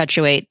don't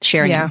perpetuate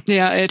sharing them.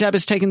 Yeah. Deb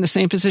has taken the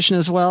same position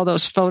as well.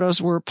 Those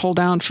photos were pulled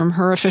down from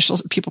her official,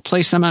 people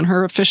placed them on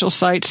her official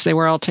sites. They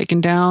were all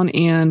taken down.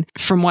 And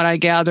from what I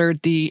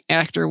gathered, the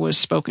actor was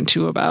spoken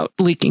to about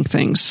leaking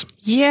things.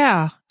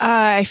 Yeah.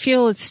 I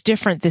feel it's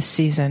different this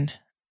season.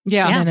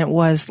 Yeah. Than it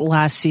was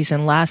last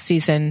season. Last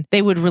season,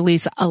 they would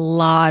release a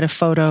lot of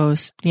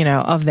photos,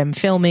 of them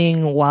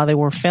filming while they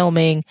were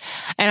filming.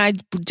 And I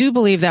do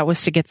believe that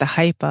was to get the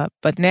hype up.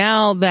 But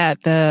now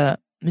that the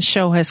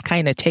show has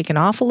kind of taken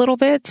off a little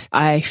bit,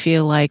 I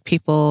feel like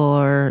people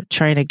are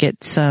trying to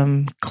get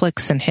some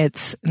clicks and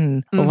hits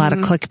and a lot of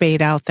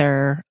clickbait out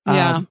there.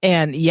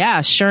 And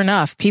sure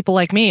enough, people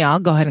like me, I'll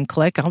go ahead and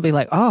click. I'll be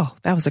like, oh,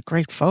 that was a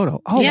great photo.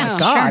 Oh my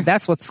God,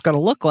 that's what it's going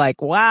to look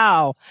like.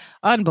 Wow.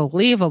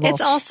 Unbelievable. It's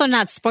also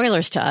not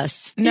spoilers to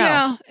us. No,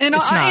 yeah.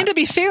 And to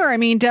be fair, I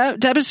mean,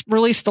 Deb has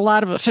released a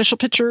lot of official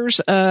pictures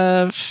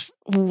of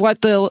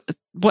what the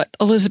what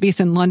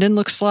Elizabethan London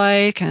looks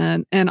like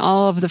and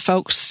all of the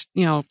folks,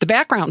 the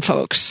background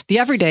folks, the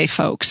everyday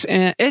folks.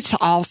 And it's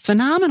all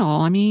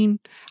phenomenal. I mean,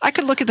 I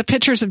could look at the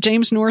pictures of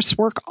James North's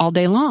work all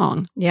day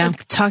long. Yeah.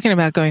 And talking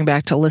about going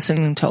back to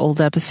listening to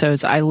old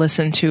episodes, I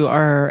listened to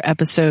our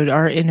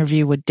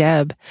interview with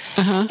Deb,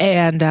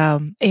 and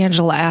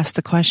Angela asked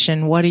the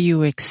question, what are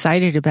you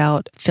excited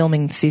about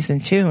filming season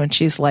 2? And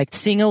she's like,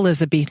 seeing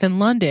Elizabethan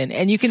London.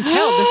 And you can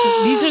tell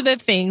these are the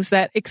things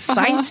that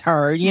excites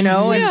her,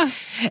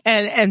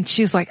 and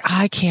she's like,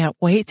 I can't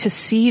wait to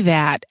see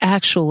that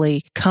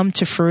actually come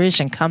to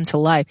fruition, come to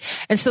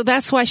life. And so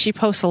that's why she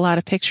posts a lot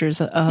of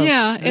pictures of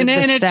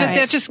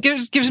that just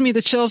gives me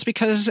the chills,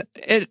 because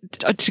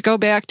to go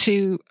back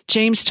to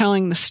James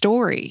telling the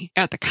story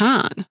at the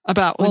con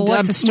about when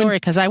what's the story?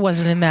 Because I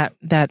wasn't in that.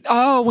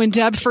 When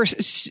Deb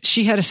first,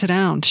 she had to sit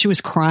down. She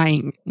was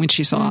crying when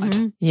she saw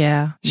it.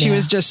 Yeah. She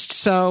was just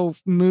so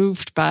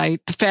moved by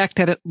the fact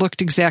that it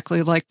looked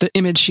exactly like the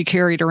image she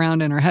carried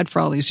around in her head for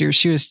all these years.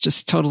 She was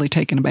just totally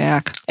taken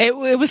aback. It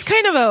was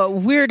kind of a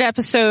weird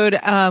episode,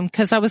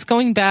 because I was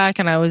going back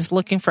and I was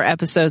looking for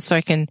episodes so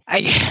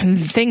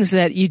things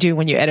that you do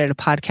when you edit a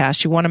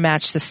podcast, you want to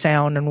match the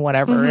sound and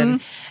whatever.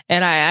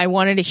 And I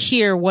wanted to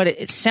hear what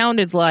it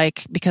sounded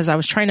like, because I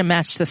was trying to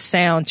match the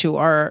sound to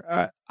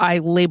I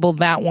labeled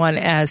that one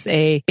as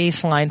a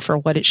baseline for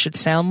what it should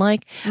sound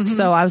like.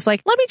 So I was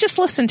like, let me just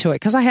listen to it,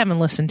 because I haven't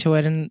listened to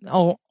it in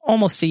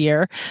almost a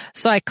year.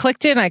 So I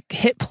clicked it, I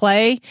hit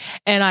play,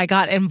 and I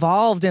got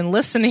involved in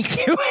listening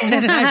to it.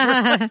 And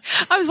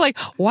I was like,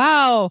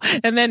 wow.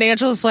 And then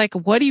Angela's like,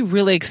 what are you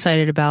really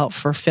excited about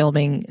for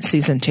filming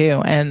season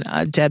 2?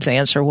 And Deb's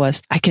answer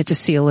was, I get to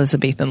see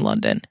Elizabethan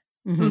London.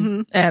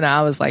 And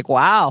I was like,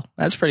 wow,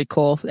 that's pretty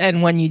cool.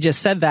 And when you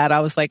just said that, I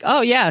was like, oh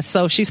yeah,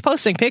 so she's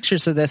posting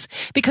pictures of this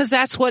because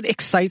that's what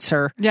excites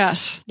her.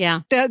 Yes.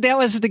 Yeah. That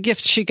was the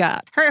gift she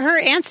got. Her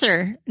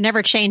answer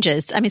never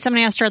changes. I mean,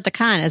 someone asked her at the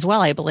con as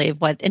well, I believe,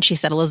 and she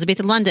said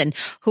Elizabethan London.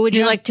 Who would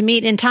you like to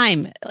meet in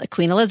time?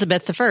 Queen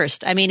Elizabeth I.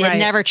 I mean, it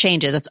never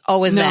changes. It's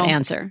always that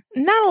answer.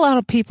 Not a lot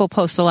of people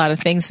post a lot of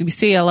things. We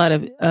see a lot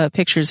of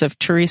pictures of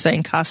Teresa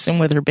in costume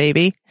with her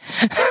baby.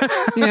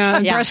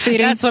 Breastfeeding.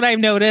 That's what I've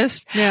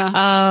noticed. Yeah.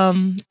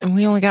 And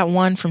we only got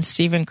one from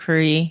Stephen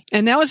Curry.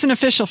 And that was an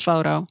official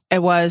photo.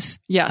 It was.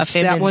 Yes.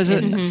 That was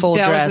in full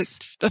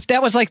dress.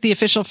 That was like the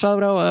official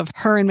photo of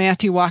her and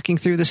Matthew walking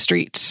through the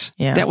streets.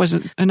 Yeah. That was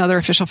another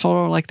official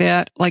photo like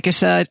that. Like I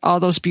said, all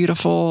those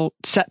beautiful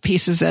set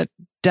pieces that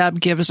Deb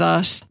gives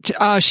us.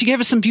 She gave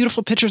us some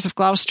beautiful pictures of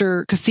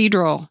Gloucester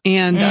Cathedral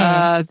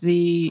and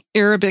the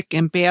Arabic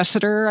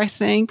ambassador, I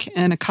think,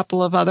 and a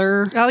couple of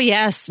other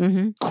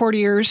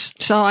courtiers.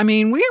 So, I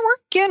mean, we're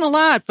getting a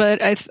lot,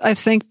 but I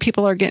think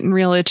people are getting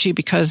real itchy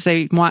because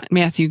they want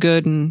Matthew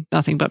Good and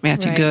nothing but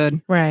Matthew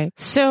Good. Right.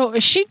 So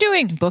is she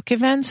doing book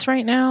events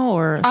right now,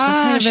 or some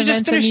kind of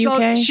events in the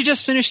UK? She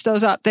just finished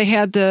those up. They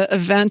had the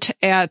event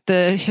at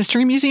the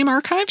History Museum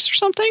Archives or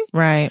something.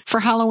 Right. For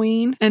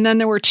Halloween. And then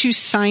there were 2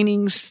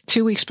 signings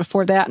 2 weeks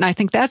before that. And I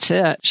think that's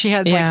it. She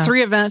had like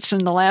 3 events,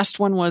 and the last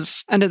one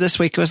was end of this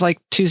week. It was like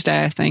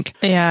Tuesday, I think.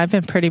 Yeah. I've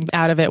been pretty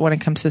out of it when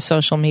it comes to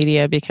social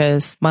media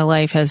because my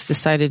life has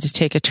decided to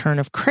take a turn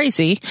of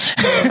crazy.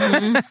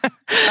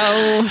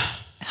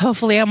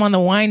 Hopefully I'm on the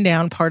wind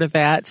down part of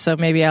that. So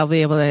maybe I'll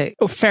be able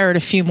to ferret a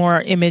few more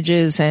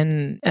images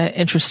and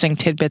interesting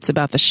tidbits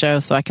about the show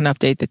so I can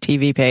update the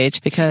TV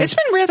page, because it's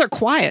been rather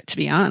quiet, to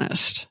be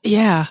honest.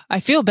 Yeah. I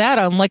feel bad.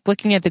 I'm like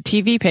looking at the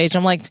TV page.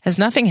 I'm like, has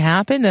nothing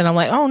happened? And I'm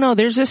like, oh no,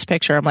 there's this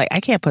picture. I'm like,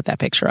 I can't put that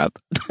picture up.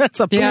 That's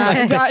a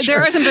bootleg picture.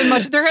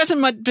 There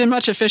hasn't been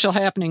much official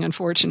happening,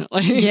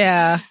 unfortunately.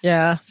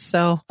 Yeah.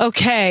 So,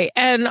 okay.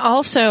 And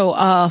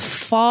also,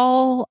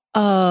 fall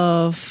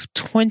of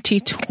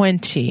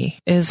 2020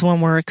 is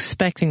when we're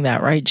expecting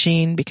that, right,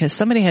 Jean? Because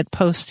somebody had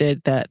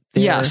posted that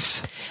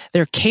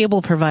their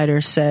cable provider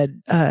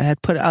said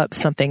had put up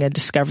something at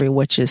Discovery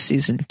Witches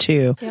season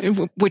 2,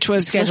 which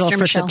was scheduled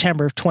for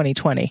September of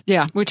 2020.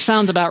 Yeah, which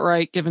sounds about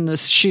right given the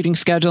shooting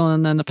schedule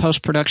and then the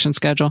post-production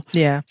schedule.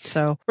 Yeah,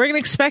 so we're going to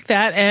expect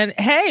that. And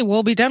hey,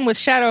 we'll be done with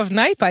Shadow of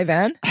Night by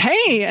then.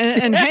 Hey,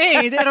 and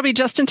hey, that'll be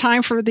just in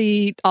time for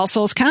the All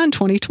Souls Con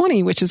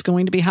 2020, which is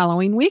going to be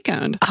Halloween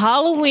weekend.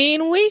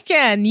 Halloween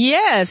weekend.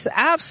 Yes,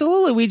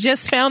 absolutely. We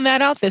just found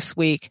that out this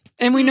week.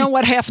 And we know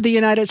what half of the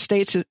United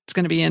States it's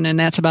going to be in, and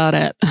that's about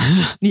it.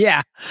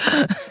 Yeah.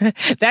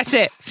 That's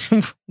it.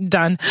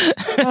 Done.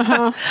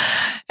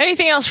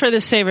 Anything else for the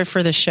Save It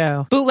for the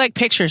Show? Bootleg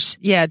pictures.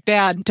 Yeah,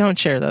 bad. Don't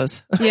share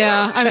those.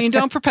 Yeah, I mean,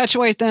 don't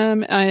perpetuate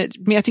them.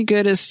 Matthew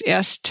Good is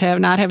asked to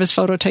not have his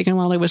photo taken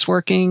while he was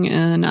working,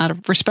 and out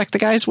of respect the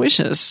guy's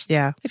wishes.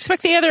 Yeah.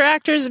 Expect the other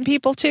actors and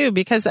people too,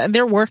 because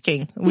they're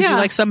working. Would you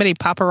like somebody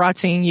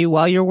paparazziing you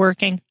while you're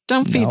working?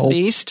 Don't feed the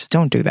beast.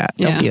 Don't do that.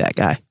 Don't be that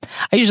guy.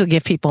 I usually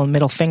give people a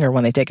middle finger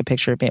when they take a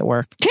picture of me at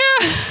work.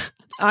 Yeah.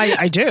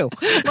 I do.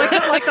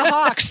 like the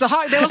Hawks.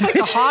 That was like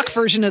the Hawk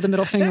version of the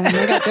middle finger when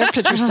they got their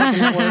pictures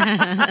taken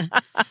at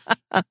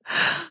work.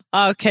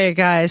 Okay,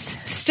 guys,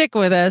 stick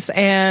with us.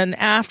 And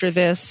after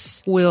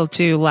this, we'll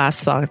do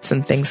last thoughts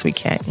and things we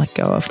can't let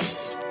go of.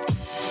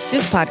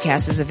 This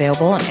podcast is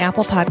available on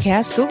Apple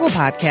Podcasts, Google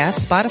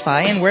Podcasts,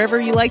 Spotify, and wherever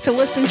you like to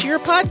listen to your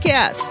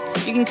podcasts.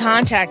 You can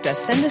contact us.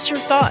 Send us your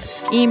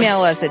thoughts.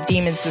 Email us at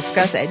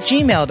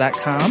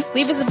demonsdiscuss@gmail.com.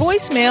 Leave us a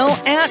voicemail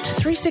at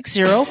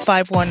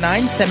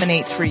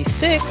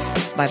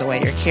 360-519-7836. By the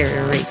way, your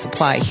carrier rates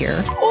apply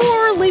here.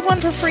 Or leave one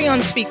for free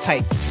on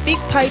SpeakPipe.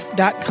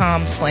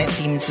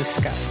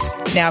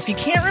 SpeakPipe.com/demonsdiscuss. Now, if you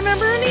can't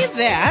remember any of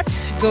that,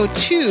 go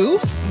to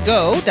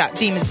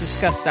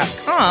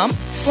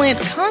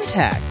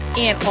go.demonsdiscuss.com/contact.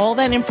 And all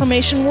that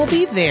information will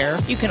be there.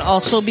 You can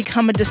also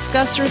become a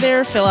discusser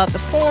there, fill out the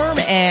form,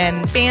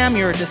 and bam,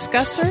 you're a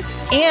discusser.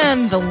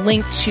 And the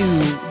link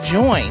to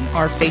join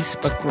our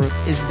Facebook group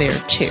is there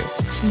too.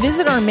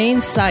 Visit our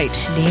main site,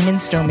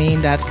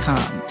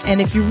 demonsdomain.com.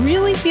 And if you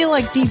really feel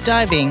like deep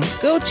diving,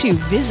 go to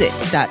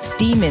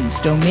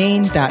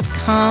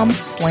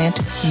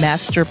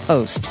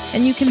visit.demonsdomain.com/masterpost.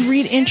 And you can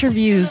read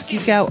interviews,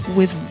 geek out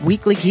with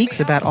Weekly Geeks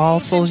about All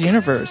Souls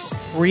Universe.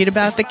 Read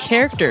about the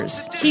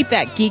characters. Keep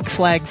that geek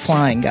flag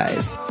flying,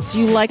 guys. Do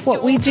you like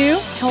what we do?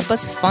 Help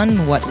us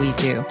fund what we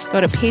do.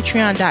 Go to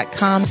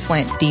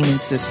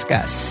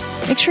patreon.com/demonsdiscuss.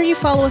 Make sure you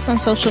follow us on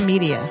social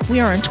media. We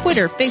are on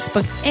Twitter,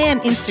 Facebook,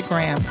 and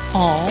Instagram,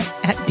 all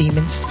at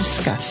Demons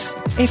Discuss.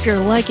 If you're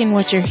liking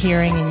what you're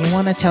hearing and you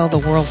want to tell the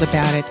world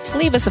about it,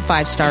 leave us a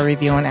 5-star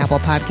review on Apple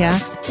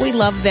Podcasts. We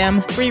love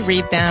them. We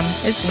read them.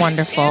 It's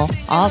wonderful.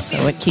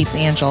 Also, it keeps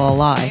Angela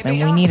alive, and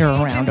we need her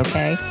around,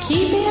 okay?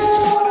 Keep Angela alive!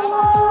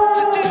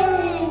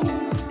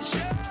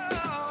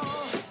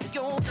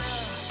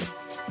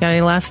 Got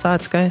any last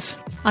thoughts, guys?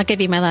 I'll give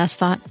you my last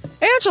thought.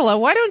 Angela,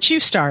 why don't you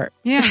start?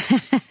 Yeah.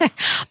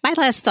 My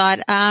last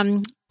thought,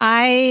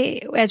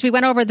 as we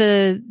went over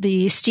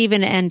the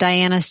Stephen and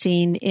Diana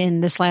scene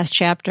in this last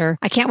chapter,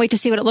 I can't wait to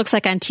see what it looks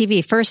like on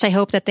TV. First, I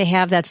hope that they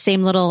have that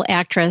same little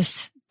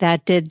actress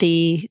that did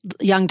the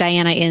young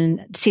Diana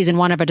in season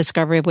 1 of A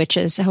Discovery of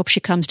Witches. I hope she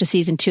comes to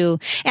season 2.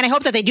 And I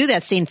hope that they do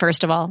that scene,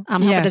 first of all. I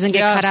hope it doesn't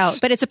get cut out.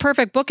 But it's a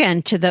perfect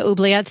bookend to the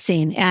oubliette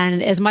scene.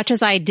 And as much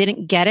as I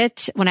didn't get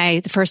it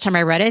the first time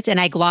I read it, and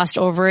I glossed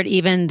over it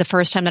even the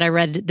first time that I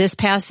read this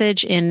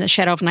passage in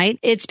Shadow of Night,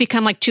 it's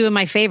become like 2 of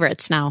my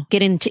favorites now.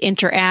 Getting to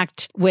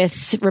interact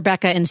with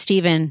Rebecca and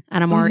Stephen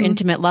on a more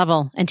intimate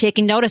level and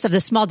taking notice of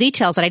the small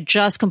details that I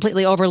just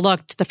completely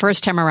overlooked the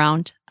first time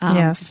around.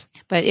 Yes.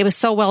 But it was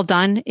so well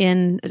done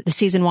in the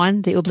season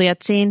 1, the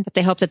oubliette scene. But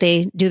they hope that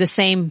they do the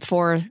same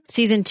for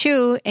season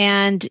 2.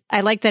 And I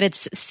like that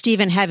it's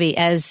Stephen heavy.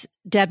 As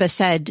Deb has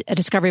said, A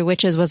Discovery of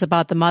Witches was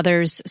about the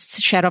mothers.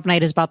 Shadow of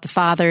Night is about the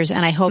fathers.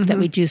 And I hope that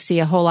we do see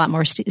a whole lot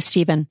more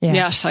Stephen. Yeah.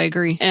 Yes, I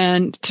agree.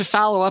 And to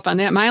follow up on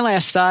that, my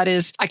last thought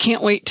is I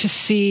can't wait to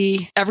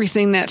see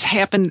everything that's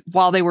happened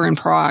while they were in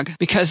Prague,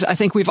 because I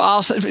think we've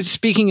also,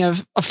 speaking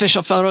of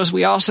official photos,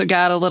 we also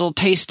got a little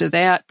taste of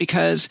that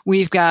because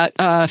we've got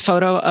a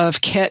photo of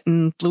Kit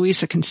and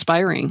Louisa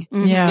conspiring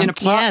in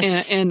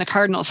the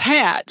Cardinal's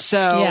hat.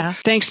 So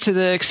thanks to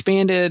the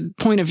expanded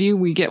point of view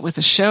we get with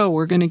the show,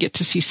 we're going to get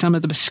to see some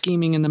of the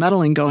scheming and the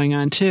meddling going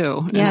on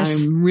too. Yes.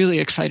 And I'm really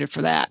excited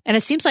for that. And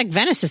it seems like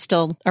Venice is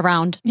still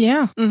around.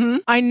 Yeah. Mm-hmm.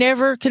 I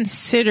never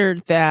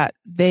considered that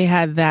they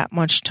had that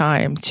much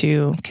time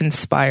to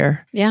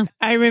conspire. Yeah.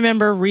 I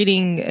remember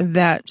reading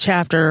that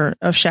chapter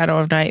of Shadow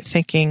of Night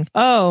thinking,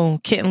 oh,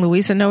 Kit and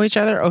Louisa know each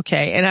other?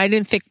 Okay. And I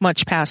didn't think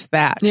much past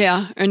that.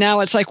 Yeah. And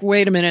now it's like,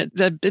 wait a minute,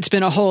 it's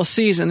been a whole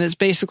season. It's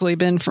basically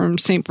been from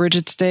St.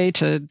 Bridget's Day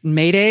to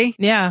May Day.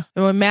 Yeah.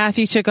 When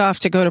Matthew took off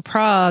to go to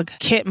Prague,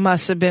 Kit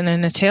must have been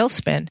in a tailspin.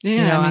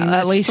 Yeah.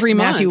 At least 3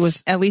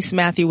 months.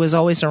 Matthew was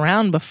always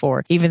around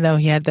before, even though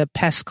he had the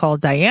pest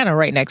called Diana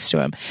right next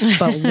to him.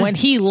 But when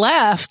he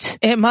left,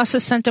 it must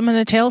have sent him in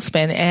a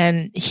tailspin,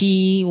 and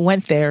he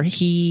went there.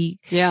 He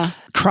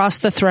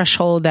crossed the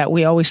threshold that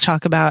we always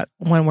talk about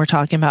when we're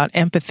talking about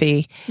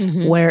empathy,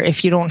 where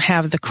if you don't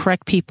have the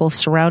correct people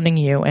surrounding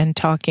you and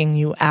talking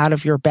you out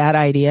of your bad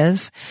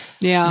ideas,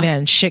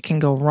 then shit can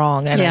go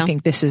wrong. And I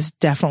think this is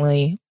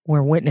definitely,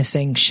 we're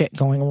witnessing shit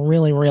going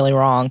really, really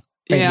wrong.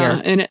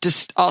 Here. And it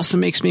just also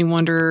makes me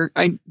wonder,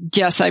 I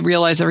guess I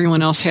realize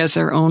everyone else has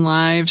their own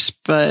lives,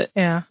 but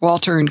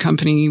Walter and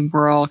company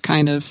were all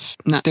kind of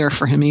not there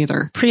for him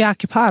either.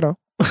 Preoccupado.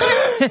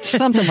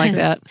 Something like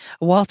that.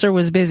 Walter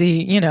was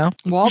busy,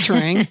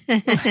 Waltering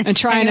and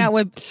hanging out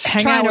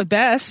with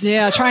Bess.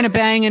 Yeah, trying to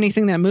bang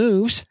anything that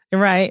moves.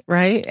 Right.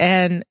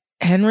 And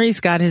Henry's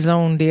got his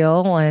own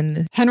deal,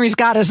 and Henry's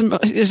got his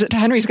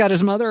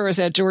mother, or is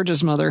that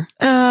George's mother?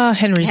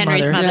 Henry's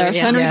mother. Yes,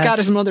 Henry's got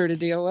his mother to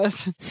deal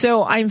with.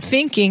 So I'm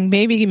thinking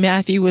maybe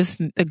Matthew was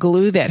the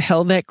glue that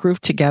held that group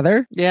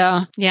together.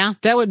 Yeah.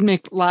 That would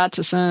make lots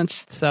of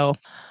sense. So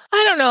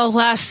I don't know.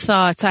 Last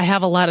thoughts. I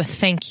have a lot of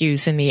thank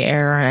yous in the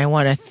air, and I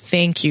want to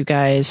thank you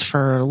guys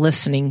for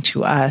listening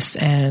to us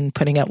and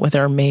putting up with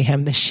our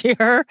mayhem this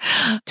year.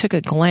 Took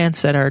a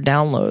glance at our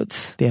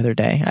downloads the other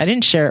day. I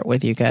didn't share it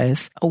with you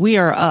guys. We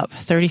are up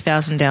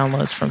 30,000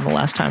 downloads from the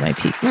last time I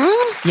peeked.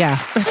 Yeah.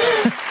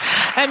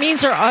 That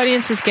means our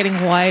audience is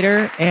getting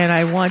wider, and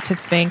I want to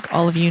thank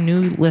all of you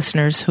new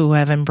listeners who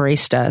have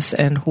embraced us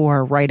and who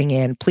are writing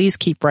in. Please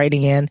keep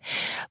writing in.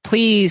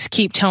 Please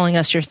keep telling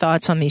us your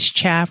thoughts on these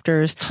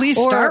chapters.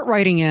 Please start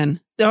writing in.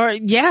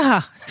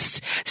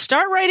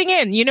 Start writing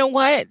in. You know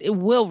what?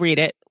 We'll read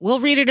it. We'll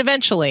read it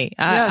eventually.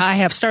 Yes. I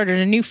have started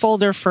a new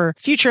folder for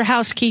future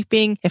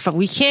housekeeping. If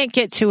we can't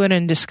get to it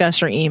and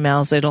discuss our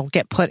emails, it'll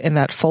get put in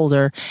that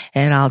folder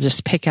and I'll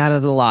just pick out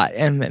of the lot.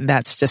 And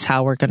that's just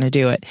how we're going to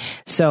do it.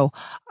 So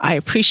I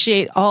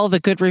appreciate all the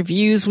good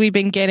reviews we've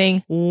been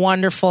getting.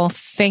 Wonderful.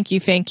 Thank you.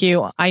 Thank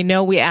you. I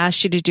know we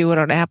asked you to do it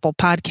on Apple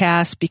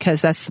Podcasts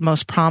because that's the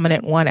most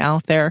prominent one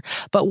out there.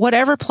 But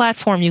whatever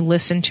platform you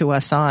listen to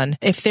us on,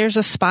 if there's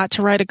a spot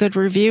to write a good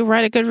review,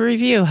 write a good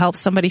review. Help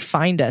somebody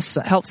find us.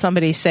 Help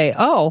somebody say,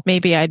 oh,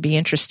 maybe I'd be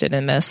interested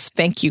in this.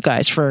 Thank you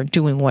guys for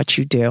doing what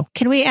you do.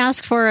 Can we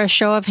ask for a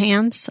show of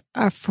hands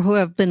for who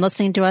have been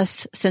listening to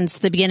us since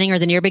the beginning or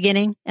the near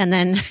beginning? And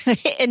then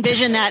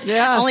envision that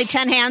only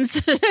 10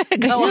 hands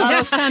go up.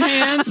 Those 10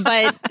 hands.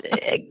 But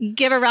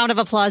give a round of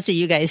applause to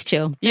you guys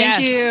too.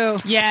 Thank you.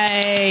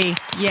 Yay.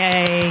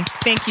 Yay.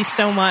 Thank you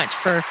so much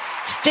for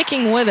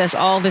sticking with us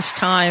all this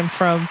time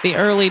from the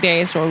early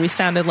days where we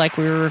sounded like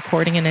we were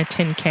recording in a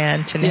tin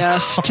can to now.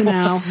 Yes, to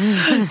now.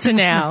 To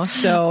now.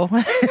 So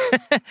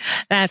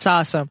that's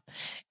awesome.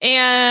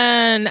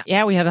 And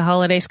yeah, we have the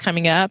holidays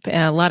coming up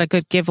and a lot of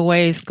good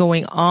giveaways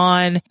going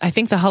on. I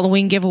think the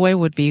Halloween giveaway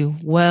would be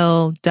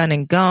well done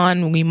and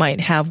gone. We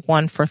might have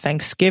one for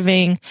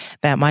Thanksgiving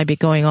that might be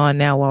going on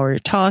now while we're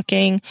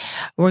talking.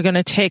 We're going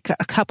to take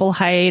a couple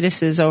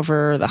hiatuses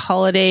over the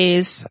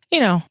holidays,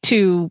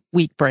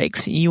 2-week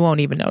breaks. You won't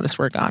even notice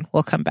we're gone.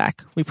 We'll come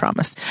back. We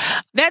promise.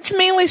 That's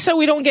mainly so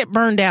we don't get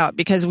burned out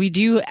because we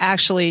do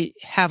actually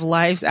have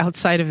lives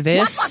outside of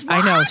this. What?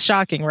 I know. It's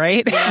shocking,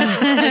 right?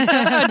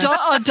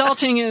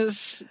 Adulting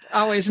is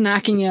always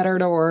knocking at our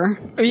door.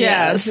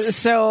 Yes.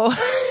 So,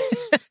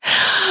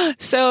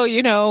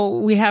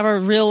 we have our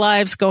real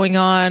lives going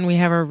on. We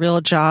have our real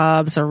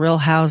jobs, our real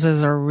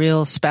houses, our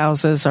real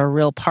spouses, our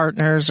real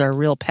partners, our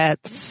real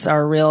pets,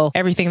 our real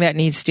everything that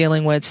needs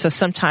dealing with. So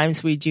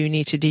sometimes we do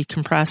need to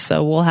decompress.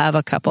 So we'll have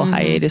a couple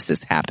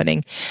hiatuses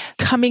happening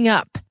coming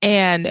up.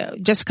 And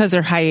just because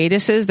they're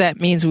hiatuses, that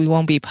means we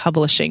won't be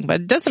publishing, but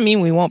it doesn't mean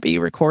we won't be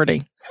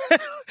recording.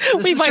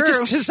 We might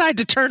just decide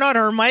to turn on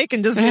our mic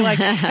and just be like,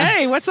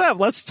 hey, what's up?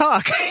 Let's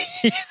talk.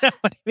 You know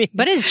what I mean?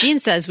 But as Jean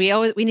says, we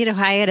need a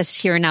hiatus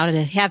here now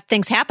to have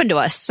things happen to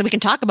us so we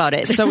can talk about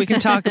it. So we can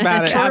talk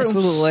about it.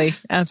 Absolutely.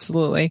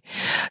 Absolutely.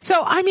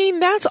 So,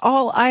 that's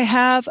all I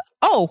have.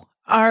 Oh,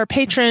 our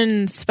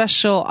patron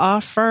special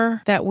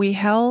offer that we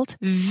held.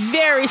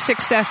 Very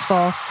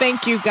successful.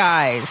 Thank you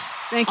guys.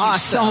 Thank you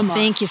so much.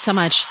 Thank you so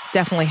much.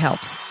 Definitely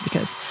helps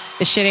because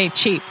this shit ain't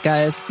cheap,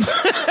 guys.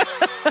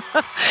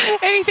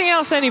 Anything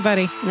else,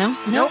 anybody? No?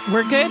 Nope.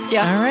 We're good?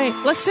 Yes. All right.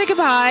 Let's say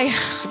goodbye.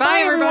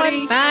 Bye,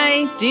 everybody.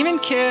 Bye. Demon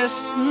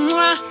kiss.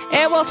 Mwah.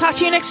 And we'll talk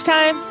to you next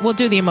time. We'll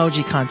do the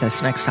emoji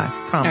contest next time.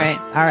 Promise.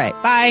 All right. All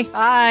right. Bye.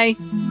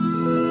 Bye.